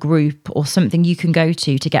or a group or something you can go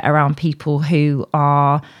to get around people who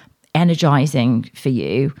are energizing for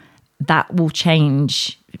you, that will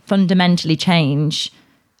fundamentally change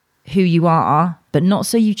who you are, but not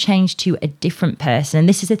so you change to a different person. And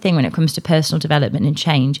this is the thing when it comes to personal development and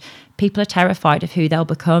change. People are terrified of who they'll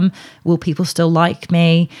become. Will people still like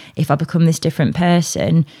me if I become this different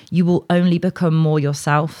person? You will only become more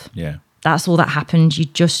yourself. Yeah. That's all that happens. You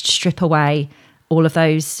just strip away all of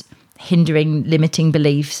those hindering, limiting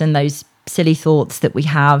beliefs and those silly thoughts that we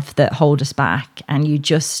have that hold us back, and you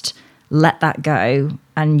just let that go,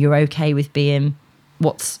 and you're okay with being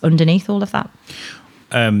what's underneath all of that.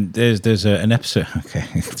 There's an episode. Okay,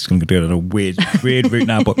 it's going to go on a weird route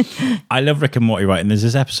now, but I love Rick and Morty, right? And there's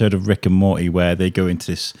this episode of Rick and Morty where they go into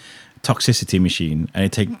this toxicity machine, and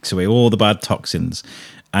it takes away all the bad toxins.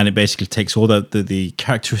 and it basically takes all the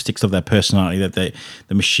characteristics of their personality that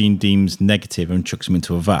the machine deems negative and chucks them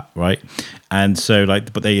into a vat, right? And so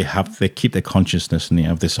but they keep their consciousness, and they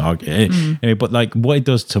have this argument. Anyway, but like what it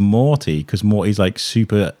does to Morty, because Morty's like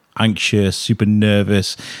super anxious, super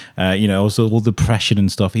nervous, also all depression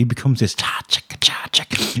and stuff. He becomes this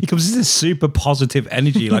he becomes this super positive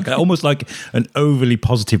energy, like almost like an overly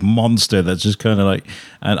positive monster that's just kind of like.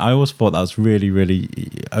 And I always thought that was really, really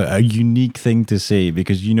a unique thing to see,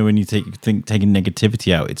 because when you taking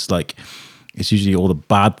negativity out, it's like it's usually all the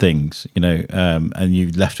bad things, and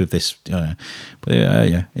you're left with this.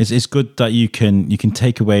 It's good that you can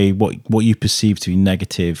take away what you perceive to be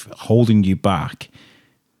negative, holding you back,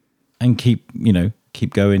 and keep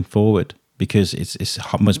going forward, because it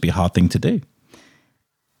must be a hard thing to do.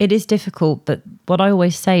 It is difficult, but what I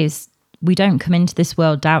always say is we don't come into this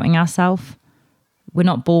world doubting ourselves. We're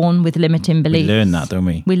not born with limiting beliefs. We learn that, don't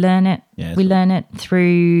we? We learn it. Yeah, we learn it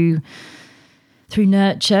through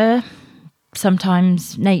nurture,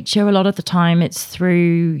 sometimes nature. A lot of the time it's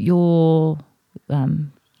through your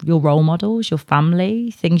role models, your family,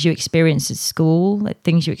 things you experience at school,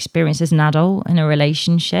 things you experience as an adult in a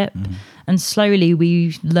relationship. And slowly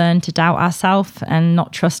we learn to doubt ourselves and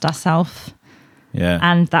not trust ourselves. Yeah.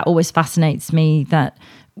 And that always fascinates me, that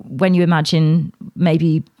when you imagine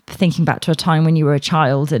maybe thinking back to a time when you were a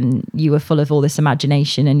child and you were full of all this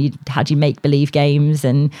imagination and you had your make-believe games,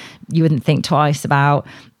 and you wouldn't think twice about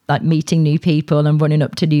like meeting new people and running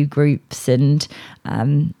up to new groups and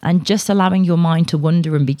just allowing your mind to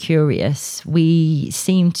wander and be curious. We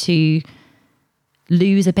seem to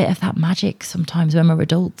lose a bit of that magic sometimes when we're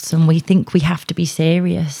adults, and we think we have to be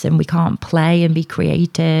serious and we can't play and be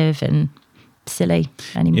creative and silly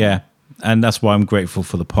anymore. Yeah. And that's why I'm grateful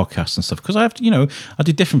for the podcast and stuff, because I have to, I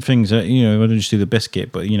do different things. I don't just do the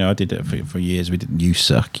Biscuit, but I did it for years. We did You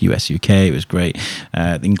Suck, US UK. It was great.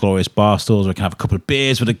 The Inglorious Bar Stools. We can have a couple of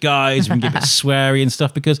beers with the guys. We can get a bit sweary and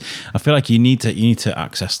stuff, because I feel like you need to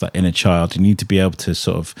access that inner child. You need to be able to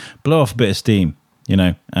sort of blow off a bit of steam.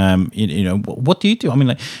 What do you do? I mean,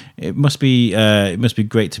 like, it must be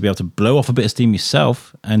great to be able to blow off a bit of steam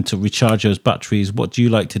yourself and to recharge those batteries. What do you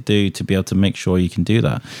like to do to be able to make sure you can do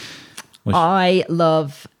that? I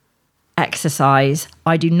love exercise.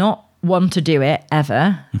 I do not want to do it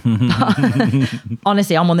ever.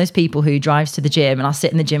 Honestly, I'm one of those people who drives to the gym and I'll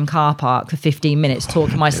sit in the gym car park for 15 minutes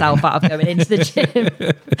talking myself out of going into the gym.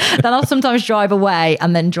 Then I'll sometimes drive away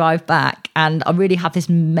and then drive back. And I really have this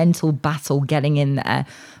mental battle getting in there.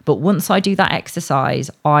 But once I do that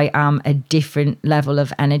exercise, I am a different level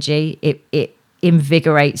of energy. It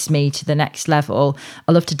invigorates me to the next level.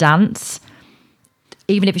 I love to dance.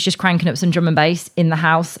 Even if it's just cranking up some drum and bass in the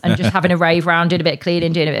house and just having a rave round, doing a bit of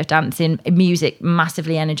cleaning, doing a bit of dancing. Music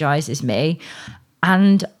massively energizes me.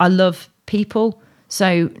 And I love people.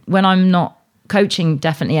 So when I'm not coaching,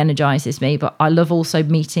 definitely energizes me. But I love also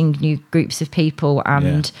meeting new groups of people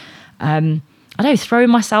and, throwing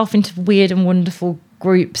myself into weird and wonderful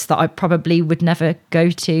groups that I probably would never go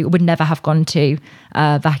to, would never have gone to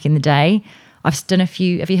back in the day. I've done a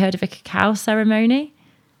few. Have you heard of a cacao ceremony?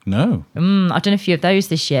 No. I've done a few of those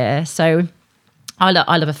this year. So I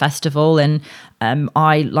love a festival, and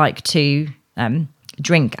I like to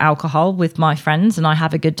drink alcohol with my friends, and I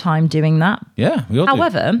have a good time doing that. Yeah, we all do.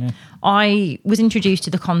 However, I was introduced to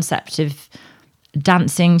the concept of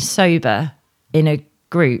dancing sober in a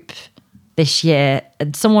group this year.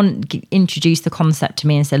 Someone introduced the concept to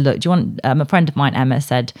me and said, look, do you want, a friend of mine, Emma,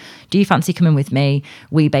 said, do you fancy coming with me?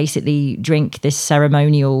 We basically drink this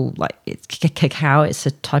ceremonial, like it's cacao. It's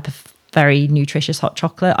a type of very nutritious hot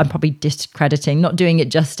chocolate. I'm probably discrediting, not doing it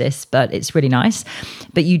justice, but it's really nice.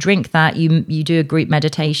 But you drink that, you do a group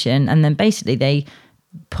meditation, and then basically they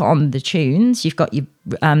put on the tunes. You've got your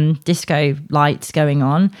disco lights going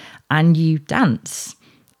on, and you dance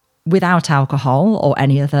without alcohol or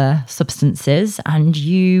any other substances, and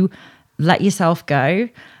you let yourself go.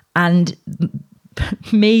 And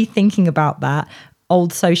me thinking about that,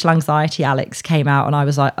 old social anxiety Alex came out, and I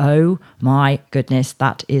was like, oh my goodness,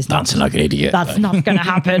 that is not dancing like an idiot. That's not going to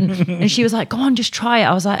happen. And she was like, go on, just try it.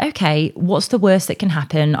 I was like, okay, what's the worst that can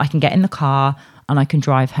happen? I can get in the car and I can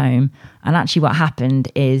drive home. And actually what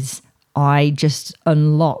happened is I just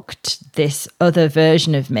unlocked this other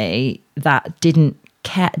version of me that didn't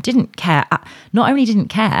care, not only didn't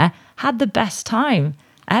care, had the best time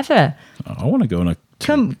ever. I want to go on a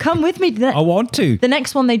come with me. I want to. The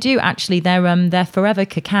next one they do, actually, they're Forever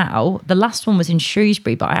Cacao. The last one was in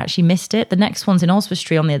Shrewsbury, but I actually missed it. The next one's in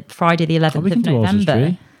Oswestry on the Friday the 11th of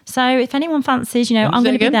November. So if anyone fancies, I'm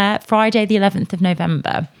going to be there Friday the 11th of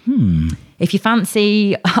November. If you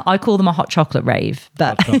fancy, I call them a hot chocolate rave.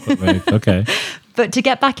 But hot chocolate rave, okay. But to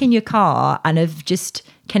get back in your car and have just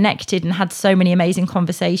connected and had so many amazing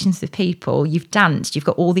conversations with people, you've danced, you've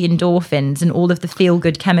got all the endorphins and all of the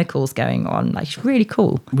feel-good chemicals going on. Like, it's really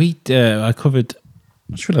cool. I covered...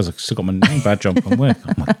 I just realised I've still got my name badge on from work.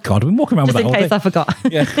 Oh my God, I've been walking around Just with that all day. in case I forgot.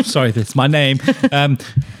 Yeah, sorry, that's my name.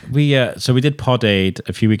 We did Pod Aid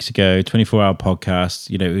a few weeks ago, 24-hour podcast.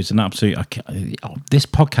 You know, it was an absolute... this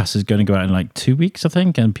podcast is going to go out in like 2 weeks, I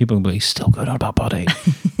think, and people will be still going on about Pod Aid.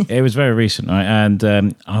 It was very recent, right?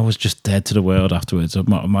 And I was just dead to the world afterwards.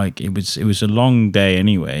 I'm like, it was a long day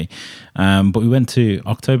anyway, but we went to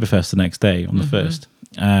Oktoberfest the next day on the 1st,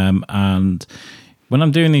 and... When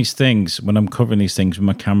I'm doing these things, when I'm covering these things with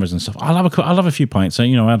my cameras and stuff, I'll have a few pints. So,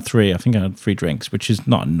 you know, I had 3 drinks, which is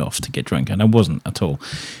not enough to get drunk, and I wasn't at all.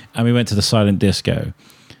 And we went to the silent disco,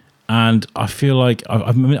 and I feel like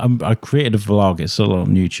I created a vlog. It's still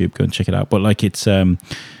on YouTube. Go and check it out. But like, it's I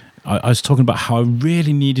was talking about how I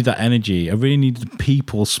really needed that energy. I really needed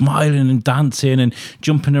people smiling and dancing and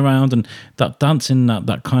jumping around, and that dancing,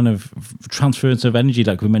 that kind of transference of energy,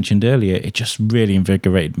 like we mentioned earlier. It just really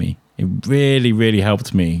invigorated me. It really, really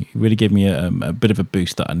helped me. It really gave me a bit of a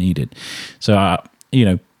boost that I needed. So, you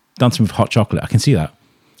know, dancing with hot chocolate, I can see that.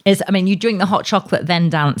 You drink the hot chocolate, then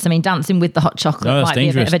dance. I mean, dancing with the hot chocolate might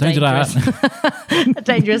dangerous. be a bit of a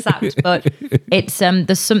dangerous act. But it's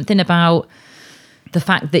there's something about the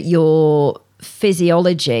fact that your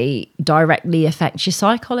physiology directly affects your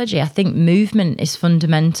psychology. I think movement is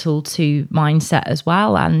fundamental to mindset as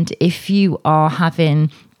well. And if you are having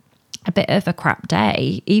a bit of a crap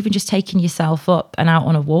day, even just taking yourself up and out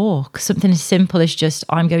on a walk, something as simple as just,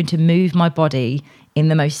 I'm going to move my body in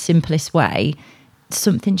the most simplest way,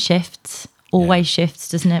 something shifts, always shifts,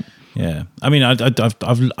 doesn't it? Yeah, I mean,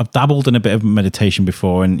 I've dabbled in a bit of meditation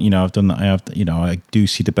before, and you know, I've done that. I do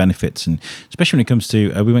see the benefits, and especially when it comes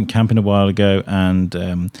to, we went camping a while ago, and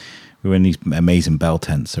we were in these amazing bell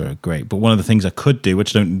tents that are great. But one of the things I could do,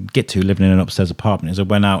 which I don't get to living in an upstairs apartment, is I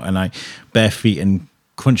went out and I bare feet and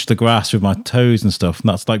crunch the grass with my toes and stuff, and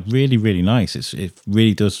that's like really, really nice. It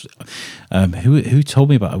really does. Who told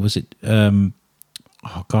me about it? Was it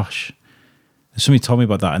oh gosh, somebody told me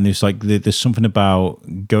about that, and there's something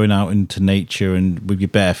about going out into nature and with your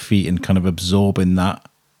bare feet and kind of absorbing that.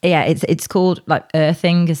 Yeah, it's called like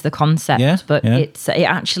earthing is the concept, but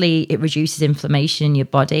it reduces inflammation in your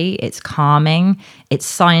body. It's calming. It's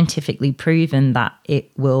scientifically proven that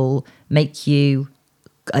it will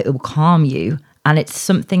calm you. And it's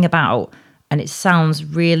something about, and it sounds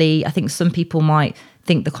really, I think some people might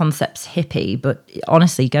think the concept's hippie, but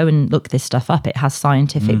honestly, go and look this stuff up. It has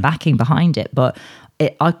scientific backing behind it, but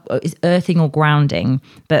it's earthing or grounding.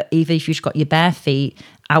 But even if you've got your bare feet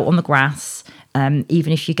out on the grass,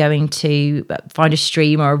 even if you're going to find a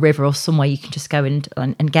stream or a river or somewhere you can just go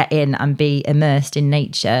and get in and be immersed in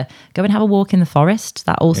nature, go and have a walk in the forest.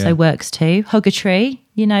 That also works too. Hug a tree,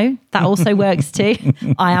 you know, that also works too.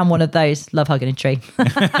 I am one of those. Love hugging a tree.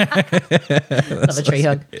 Love a tree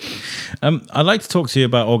hug. I'd like to talk to you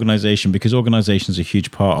about organisation, because organisation is a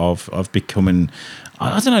huge part of becoming,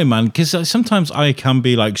 I don't know, man, because sometimes I can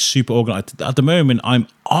be like super organised. At the moment, I'm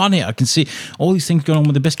on it. I can see all these things going on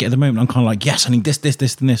with the Biscuit at the moment. I'm kind of like, yes, I need this,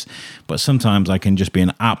 and this. But sometimes I can just be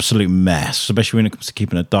an absolute mess, especially when it comes to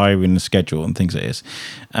keeping a diary and a schedule and things like this.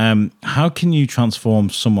 How can you transform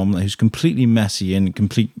someone who's completely messy and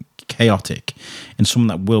complete chaotic in someone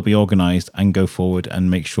that will be organised and go forward and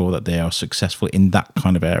make sure that they are successful in that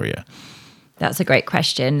kind of area? That's a great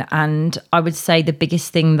question. And I would say the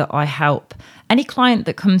biggest thing that I help any client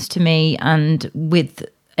that comes to me and with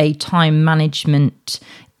a time management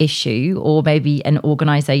issue, or maybe an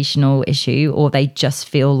organizational issue, or they just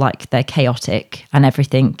feel like they're chaotic and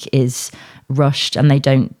everything is rushed and they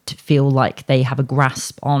don't feel like they have a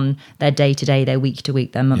grasp on their day-to-day, their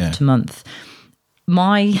week-to-week, their month-to-month.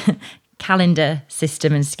 My calendar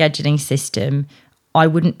system and scheduling system, I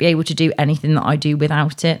wouldn't be able to do anything that I do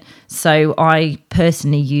without it. So I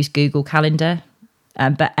personally use Google Calendar,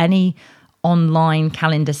 but any online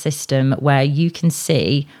calendar system where you can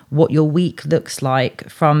see what your week looks like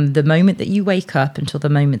from the moment that you wake up until the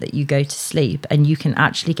moment that you go to sleep, and you can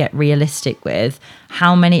actually get realistic with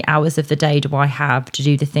how many hours of the day do I have to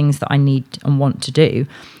do the things that I need and want to do.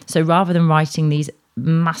 So rather than writing these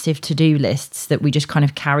massive to-do lists that we just kind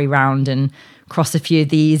of carry around and cross a few of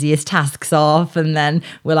the easiest tasks off, and then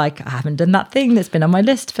we're like, I haven't done that thing that's been on my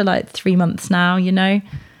list for like 3 months now, you know.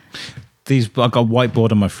 I've got a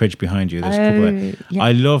whiteboard on my fridge behind you.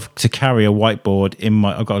 I love to carry a whiteboard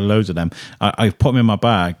I've got loads of them. I put them in my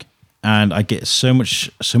bag, and I get so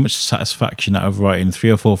much satisfaction out of writing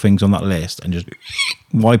 3 or 4 things on that list and just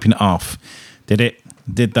wiping it off. Did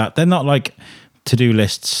that. They're not like to-do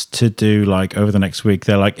lists to do like over the next week.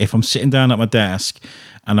 They're like, if I'm sitting down at my desk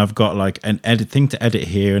and I've got like an thing to edit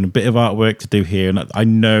here and a bit of artwork to do here, and I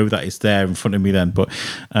know that it's there in front of me then. But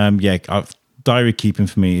diary keeping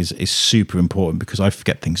for me is super important because I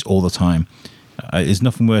forget things all the time. There's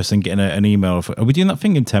nothing worse than getting an email of, are we doing that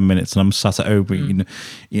thing in 10 minutes? And I'm sat at home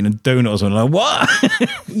eating donuts and I'm like, what?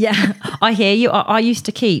 Yeah, I hear you. I used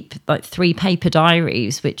to keep like 3 paper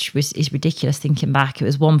diaries, which is ridiculous thinking back. It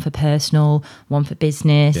was one for personal, one for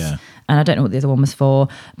business, and I don't know what the other one was for.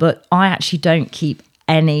 But I actually don't keep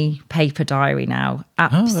any paper diary now.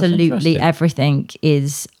 Absolutely everything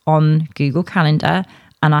is on Google Calendar.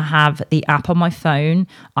 And I have the app on my phone.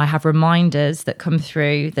 I have reminders that come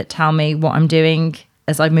through that tell me what I'm doing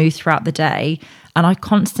as I move throughout the day. And I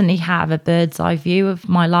constantly have a bird's eye view of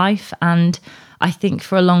my life. And I think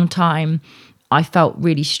for a long time, I felt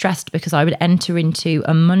really stressed because I would enter into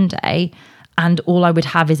a Monday and all I would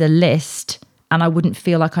have is a list. And I wouldn't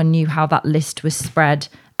feel like I knew how that list was spread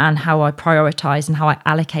and how I prioritized and how I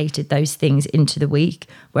allocated those things into the week.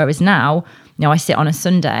 Whereas now, I sit on a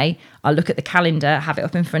Sunday, I look at the calendar, have it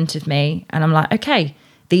up in front of me, and I'm like, okay,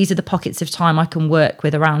 these are the pockets of time I can work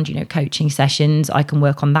with around, coaching sessions. I can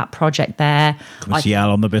work on that project there. Come and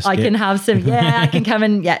yell on the Biscuit. I can have some, I can come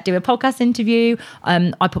and do a podcast interview.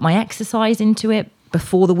 I put my exercise into it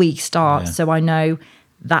before the week starts. So I know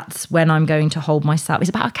that's when I'm going to hold myself. It's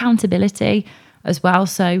about accountability as well.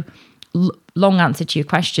 So long answer to your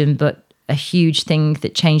question, but a huge thing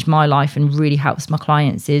that changed my life and really helps my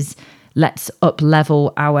clients is let's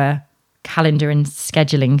up-level our calendar and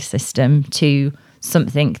scheduling system to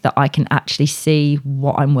something that I can actually see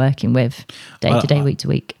what I'm working with day to day, week to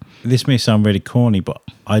week. This may sound really corny, but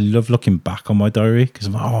I love looking back on my diary because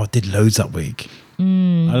I'm like, I did loads that week.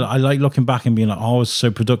 I like looking back and being like, I was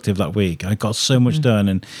so productive that week. I got so much done,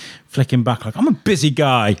 and flicking back like, I'm a busy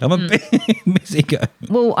guy. I'm a busy guy.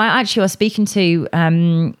 Well, I actually was speaking to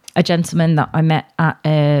a gentleman that I met at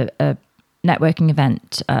a networking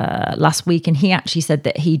event last week, and he actually said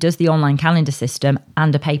that he does the online calendar system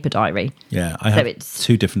and a paper diary. Yeah, I have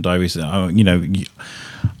 2 different diaries.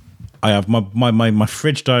 I have my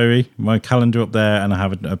fridge diary, my calendar up there, and I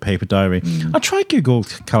have a paper diary. I try Google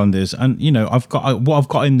calendars, and I've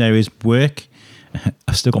got in there is work.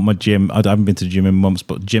 I've still got my gym. I haven't been to the gym in months,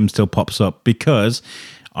 but gym still pops up because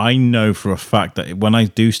I know for a fact that when I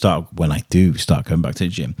do start going back to the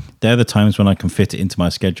gym, they're the times when I can fit it into my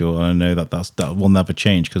schedule, and I know that will never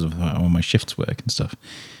change because of how my shifts work and stuff.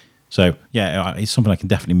 So it's something I can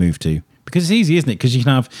definitely move to because it's easy, isn't it? Because you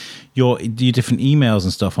can have your different emails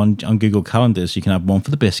and stuff on Google Calendars. You can have one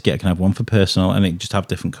for the Biscuit, I can have one for personal, and it just have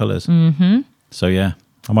different colors. So I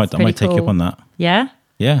might take you up on that. Yeah.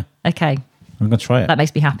 Okay. I'm going to try it. That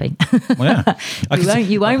makes me happy. Well,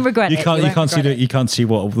 you won't regret it. You can't see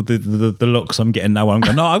what the looks I'm getting now. I'm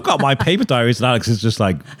going, no, I've got my paper diaries, and Alex is just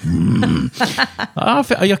like,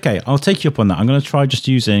 okay, I'll take you up on that. I'm going to try just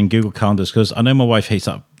using Google Calendars because I know my wife hates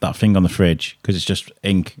that thing on the fridge because it's just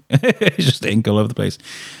ink. It's just ink all over the place.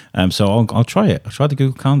 So I'll try it. I'll try the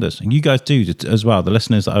Google Calendars, and you guys do as well. The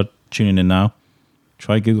listeners that are tuning in now,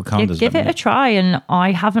 try Google Calendars. Give it a try, and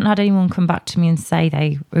I haven't had anyone come back to me and say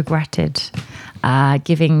they regretted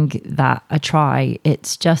giving that a try.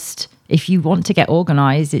 It's just, if you want to get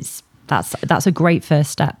organised, that's a great first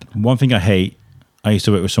step. One thing I hate, I used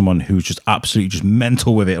to work with someone who was just absolutely just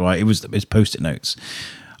mental with it. Right, it's Post-it notes.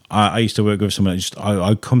 I used to work with someone that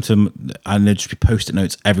I'd come to them and there'd just be Post-it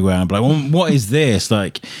notes everywhere. And I'd be like, well, what is this?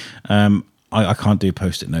 Like, I can't do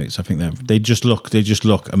Post-it notes. I think they just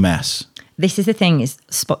look a mess. This is the thing, is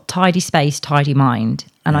tidy space, tidy mind.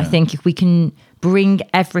 And I think if we can bring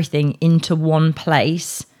everything into one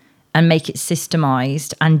place and make it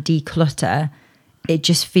systemized and declutter, it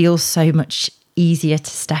just feels so much easier to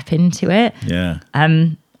step into it. Yeah.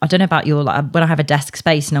 I don't know about when I have a desk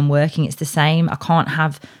space and I'm working, it's the same. I can't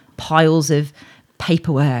have piles of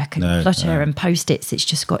paperwork and clutter and Post-its. It's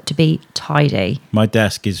just got to be tidy. My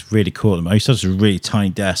desk is really cool. I used to have a really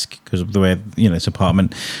tiny desk because of the way it's an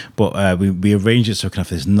apartment, but we arranged it so I can have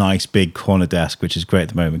this nice big corner desk, which is great at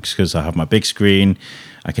the moment because I have my big screen.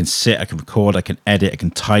 I can sit, I can record, I can edit, I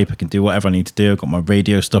can type, I can do whatever I need to do. I've got my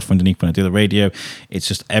radio stuff underneath when I do the radio. It's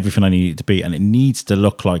just everything I need it to be, and it needs to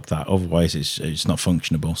look like that. Otherwise, it's not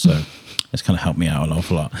functionable. So it's kind of helped me out an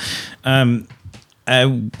awful lot.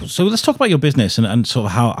 So let's talk about your business and sort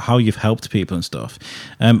of how you've helped people and stuff.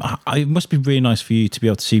 It must be really nice for you to be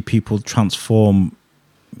able to see people transform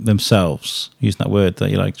themselves, using that word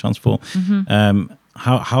that you like, transform. Mm-hmm.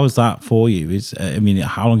 How is that for you?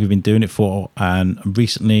 How long have you been doing it for? And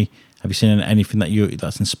recently, have you seen anything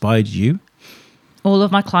that's inspired you? All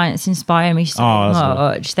of my clients inspire me so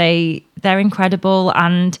much. They they're incredible.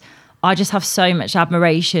 And I just have so much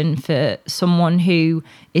admiration for someone who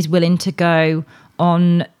is willing to go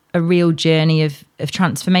on a real journey of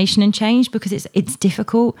transformation and change, because it's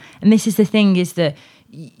difficult. And this is the thing, is that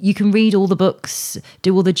you can read all the books,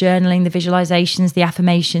 do all the journaling, the visualizations, the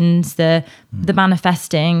affirmations, the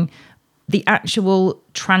manifesting, the actual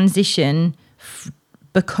transition,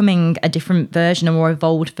 becoming a different version, a more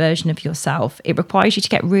evolved version of yourself. It requires you to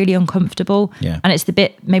get really uncomfortable. Yeah. And it's the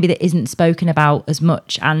bit maybe that isn't spoken about as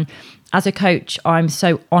much. And as a coach, I'm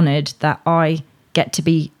so honored that I get to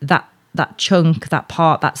be that chunk, that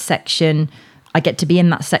part, that section. I get to be in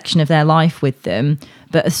that section of their life with them.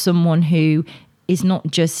 But as someone who is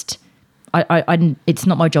not just, it's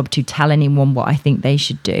not my job to tell anyone what I think they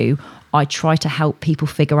should do. I try to help people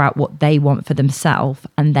figure out what they want for themselves,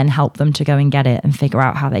 and then help them to go and get it and figure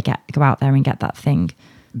out how they go out there and get that thing.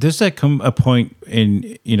 Does there come a point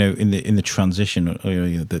in the transition, or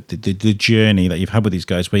the journey that you've had with these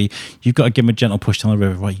guys, where you've got to give them a gentle push down the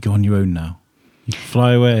river? Right, you go on your own now. You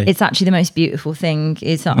fly away. It's actually the most beautiful thing.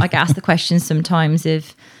 Is I get asked the question sometimes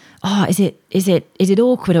of, is it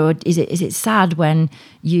awkward, or is it sad when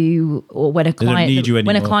a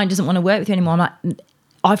client doesn't want to work with you anymore? I'm like,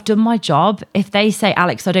 I've done my job. If they say,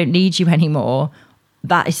 Alex, I don't need you anymore,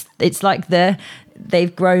 it's like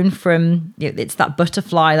they've grown from, it's that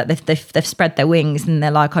butterfly, like they've spread their wings, and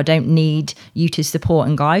they're like, I don't need you to support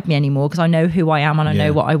and guide me anymore, because I know who I am and I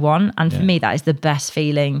know what I want. And for me, that is the best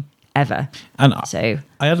feeling ever. And so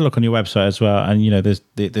I had a look on your website as well, and there's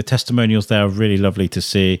the testimonials there are really lovely to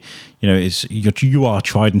see. You are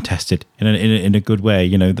tried and tested in a good way.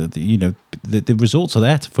 The results are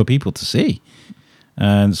there for people to see.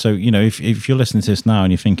 And so, if you're listening to this now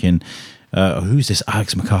and you're thinking, who's this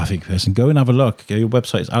Alex McCarthy person? Go and have a look. Your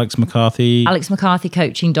website is Alex McCarthy.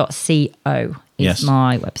 AlexMcCarthyCoaching.co is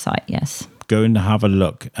my website. Yes. Go and have a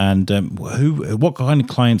look. And what kind of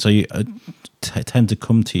clients are you tend to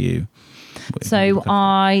come to you? So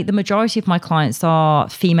the majority of my clients are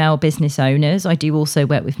female business owners. I do also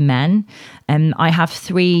work with men. I have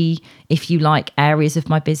 3, if you like, areas of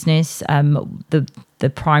my business. The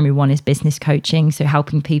primary one is business coaching, so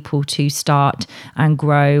helping people to start and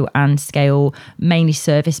grow and scale mainly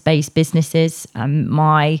service-based businesses.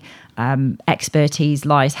 My expertise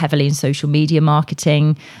lies heavily in social media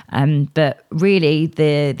marketing, but really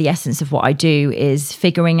the essence of what I do is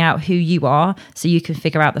figuring out who you are, so you can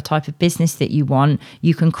figure out the type of business that you want.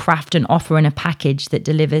 You can craft an offer and a package that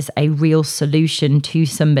delivers a real solution to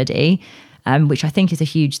somebody, which I think is a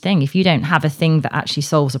huge thing. If you don't have a thing that actually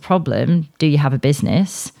solves a problem, do you have a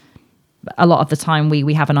business? A lot of the time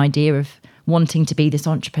we have an idea of wanting to be this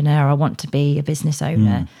entrepreneur. I want to be a business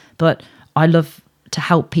owner. But I love to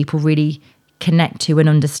help people really connect to and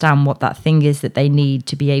understand what that thing is that they need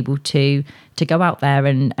to be able to go out there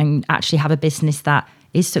and actually have a business that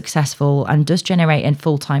is successful and does generate a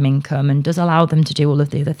full-time income and does allow them to do all of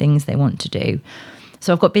the other things they want to do.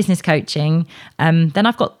 So I've got business coaching, then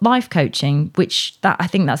I've got life coaching, which I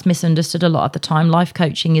think that's misunderstood a lot of the time. Life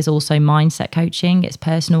coaching is also mindset coaching, it's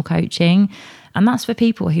personal coaching. And that's for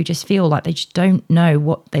people who just feel like they just don't know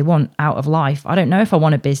what they want out of life. I don't know if I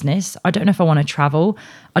want a business. I don't know if I want to travel.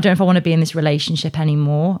 I don't know if I want to be in this relationship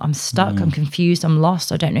anymore. I'm stuck, I'm confused, I'm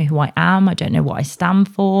lost. I don't know who I am. I don't know what I stand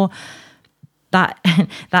for. That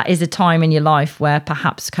is a time in your life where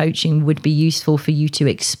perhaps coaching would be useful for you to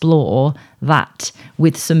explore that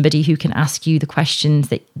with somebody who can ask you the questions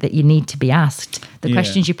that you need to be asked, the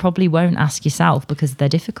questions you probably won't ask yourself because they're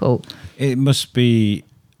difficult. It must be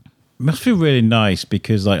really nice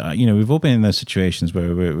because, like, we've all been in those situations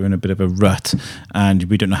where we're in a bit of a rut and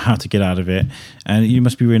we don't know how to get out of it. And it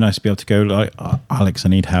must be really nice to be able to go like, Alex, I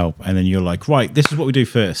need help. And then you're like, right, this is what we do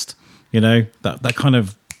first. That kind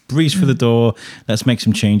of breeze through the door. Let's make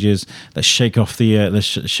some changes. Let's shake off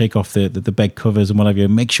the bed covers and whatever.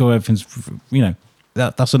 Make sure everything's,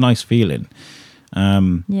 that's a nice feeling.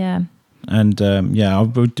 Yeah. And I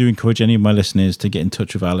would do encourage any of my listeners to get in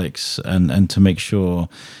touch with Alex and to make sure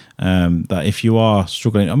that if you are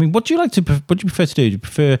struggling, I mean, what do you prefer to do? Do you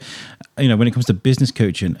prefer, when it comes to business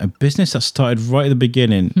coaching, a business that started right at the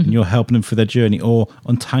beginning and you're helping them through their journey, or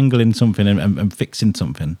untangling something and fixing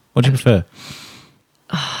something? What do you prefer?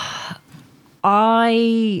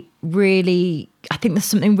 I think there's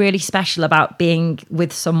something really special about being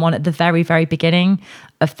with someone at the very, very beginning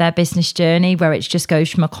of their business journey, where it just goes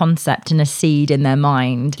from a concept and a seed in their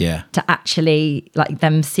mind to actually like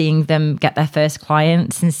seeing them get their first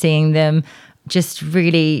clients and seeing them just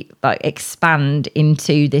really like expand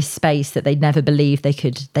into this space that they never believed they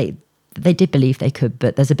could. They did believe they could,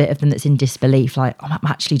 but there's a bit of them that's in disbelief. Like, I'm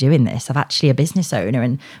actually doing this. I'm actually a business owner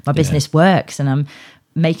and my business works. And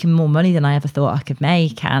making more money than I ever thought I could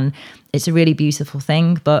make. And it's a really beautiful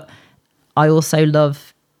thing. But I also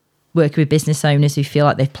love working with business owners who feel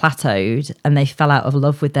like they've plateaued and they fell out of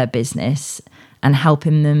love with their business, and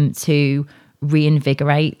helping them to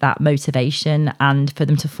reinvigorate that motivation and for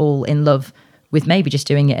them to fall in love with maybe just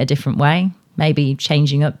doing it a different way, maybe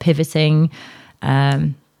changing up, pivoting.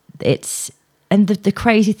 The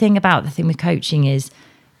crazy thing about the thing with coaching is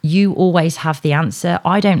you always have the answer.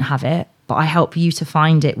 I don't have it, but I help you to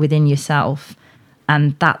find it within yourself.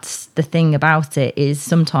 And that's the thing about it, is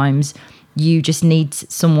sometimes you just need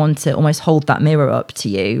someone to almost hold that mirror up to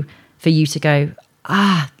you for you to go,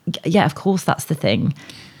 yeah, of course that's the thing.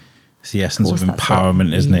 It's the essence of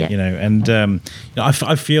empowerment, isn't it? Yeah.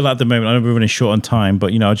 I feel at the moment, I know we're running short on time,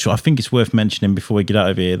 but I think it's worth mentioning before we get out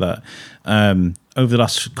of here that over the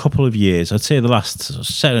last couple of years, I'd say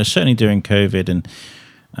certainly during COVID and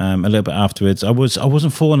a little bit afterwards, I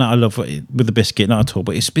wasn't falling out of love with the Biscuit, not at all.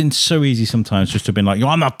 But it's been so easy sometimes just to have been like,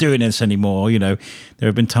 I'm not doing this anymore. There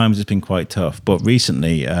have been times it's been quite tough, but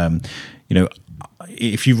recently,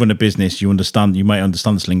 if you run a business, you might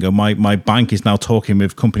understand this lingo. My bank is now talking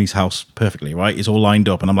with Company's House perfectly, right? It's all lined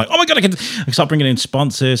up, and I'm like, oh my God, I can start bringing in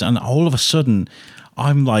sponsors, and all of a sudden,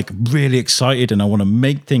 I'm like really excited, and I want to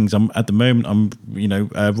make things. I'm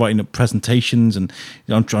writing up presentations, and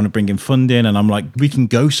I'm trying to bring in funding, and I'm like, we can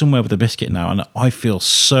go somewhere with the Biscuit now, and I feel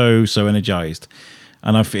so energized.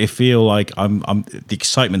 And I feel like the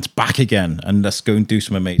excitement's back again, and let's go and do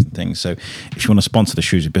some amazing things. So if you want to sponsor the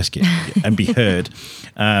Shrewsbury Biscuit and be heard,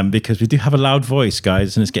 because we do have a loud voice,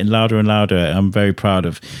 guys, and it's getting louder and louder. I'm very proud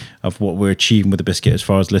of what we're achieving with the Biscuit as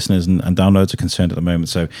far as listeners and downloads are concerned at the moment.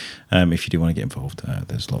 So if you do want to get involved,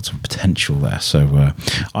 there's lots of potential there. So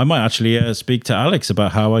I might actually speak to Alex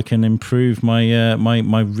about how I can improve my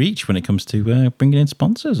my reach when it comes to bringing in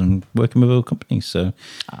sponsors and working with other companies. So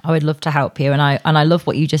I would love to help you, and I love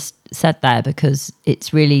what you just said there, because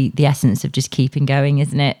it's really the essence of just keeping going,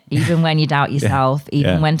 isn't it? Even when you doubt yourself,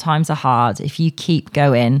 even when times are hard, if you keep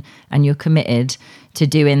going and you're committed to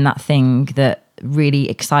doing that thing that really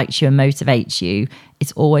excites you and motivates you,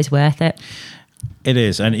 it's always worth it. It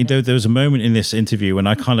is. And there was a moment in this interview when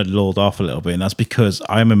I kind of lulled off a little bit, and that's because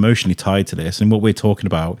I'm emotionally tied to this, and what we're talking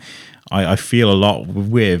about I feel a lot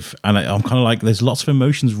with, and I'm kind of like, there's lots of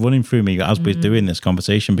emotions running through me as we're doing this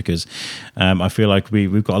conversation, because I feel like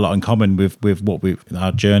we've got a lot in common with what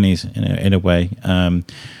our journeys in a way.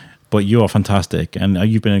 But you are fantastic, and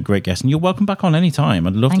you've been a great guest, and you're welcome back on anytime.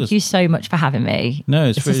 I'd love. Thank you so much for having me.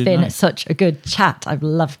 No, this has been such a good chat. I've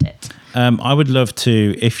loved it. I would love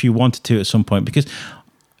to, if you wanted to at some point, because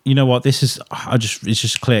you know what, it's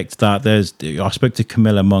just clicked that I spoke to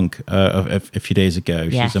Camilla Monk a few days ago.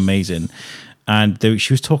 Yes. She's amazing, and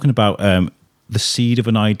she was talking about the seed of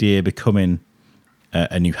an idea becoming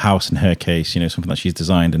a new house in her case, something that she's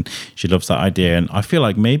designed, and she loves that idea. And I feel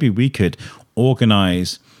like maybe we could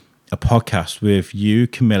organize a podcast with you,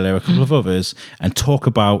 Camilla, a couple of others, and talk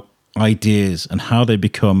about ideas and how they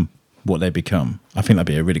become what they become. I think that'd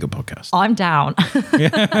be a really good podcast. I'm down. Yeah,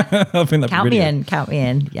 I think that'd Count be really me in. Count me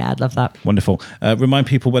in. Yeah, I'd love that. Wonderful. Remind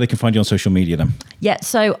people where they can find you on social media then. Yeah,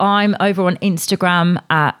 so I'm over on Instagram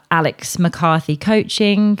at Alex McCarthy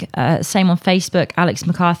Coaching. Same on Facebook, Alex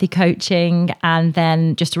McCarthy Coaching. And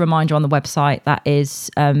then just a reminder on the website, that is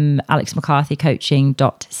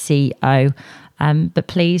alexmccarthycoaching.co. But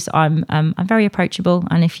please, I'm very approachable,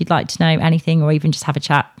 and if you'd like to know anything or even just have a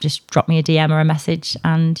chat, just drop me a DM or a message,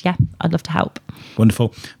 and yeah, I'd love to help. Wonderful.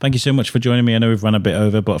 Thank you so much for joining me. I know we've run a bit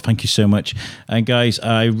over, but thank you so much. And guys,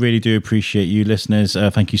 I really do appreciate you listeners.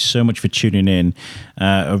 Thank you so much for tuning in.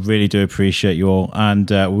 I really do appreciate you all, and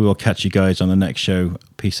we will catch you guys on the next show.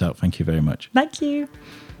 Peace out. Thank you very much. Thank you.